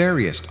and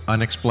various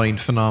unexplained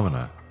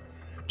phenomena.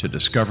 To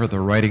discover the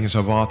writings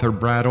of author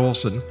Brad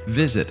Olson,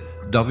 visit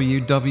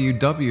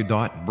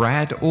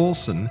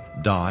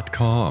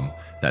www.bradolson.com.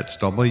 That's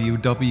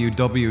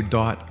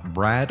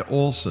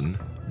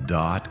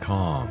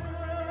www.bradolson.com.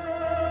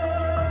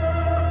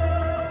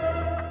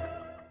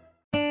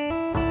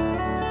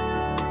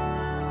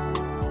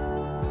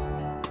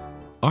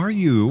 Are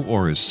you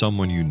or is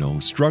someone you know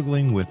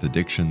struggling with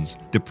addictions,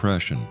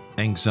 depression,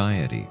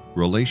 anxiety,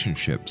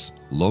 relationships,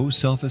 low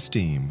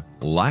self-esteem,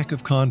 lack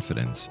of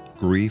confidence,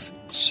 grief,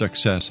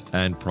 success,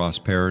 and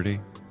prosperity?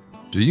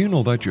 Do you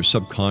know that your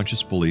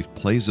subconscious belief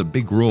plays a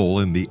big role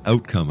in the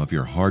outcome of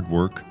your hard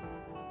work?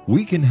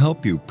 We can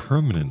help you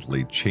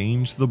permanently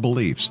change the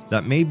beliefs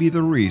that may be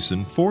the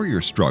reason for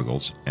your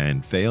struggles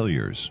and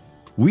failures.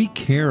 We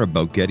care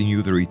about getting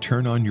you the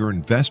return on your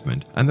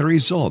investment and the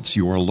results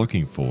you are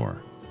looking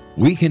for.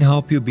 We can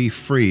help you be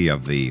free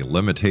of the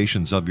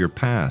limitations of your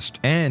past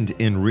and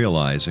in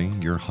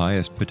realizing your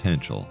highest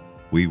potential.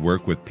 We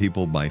work with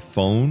people by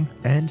phone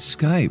and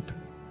Skype.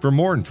 For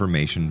more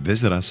information,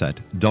 visit us at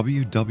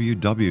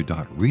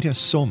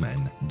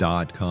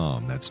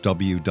www.ritasoman.com. That's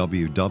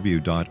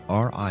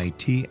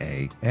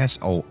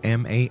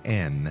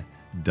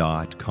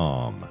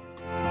www.ritasoman.com.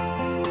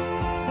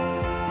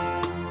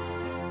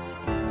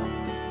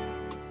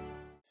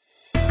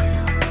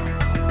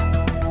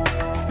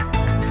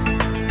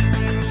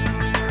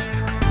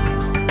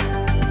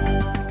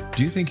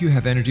 Do you think you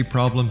have energy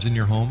problems in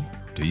your home?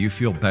 Do you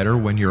feel better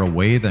when you're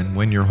away than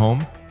when you're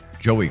home?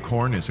 Joey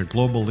Korn is a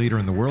global leader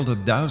in the world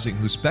of dowsing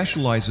who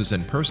specializes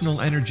in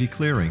personal energy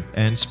clearing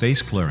and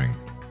space clearing.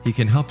 He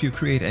can help you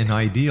create an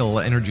ideal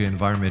energy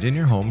environment in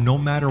your home no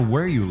matter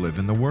where you live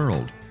in the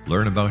world.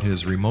 Learn about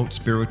his remote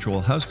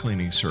spiritual house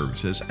cleaning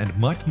services and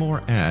much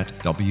more at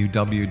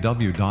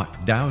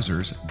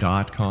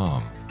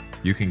www.dowsers.com.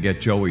 You can get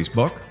Joey's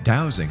book,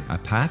 Dowsing, A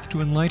Path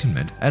to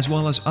Enlightenment, as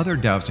well as other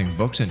dowsing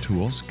books and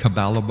tools,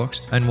 Kabbalah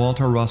books, and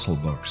Walter Russell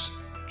books.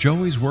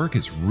 Joey's work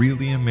is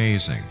really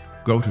amazing.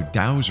 Go to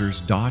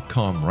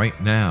dowsers.com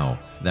right now.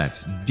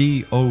 That's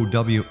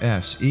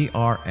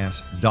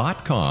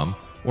DOWSERS.com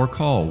or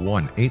call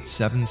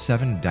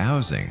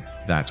 1-877-DOWSING.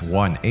 That's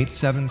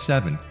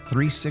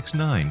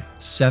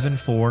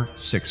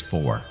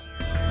 1-877-369-7464.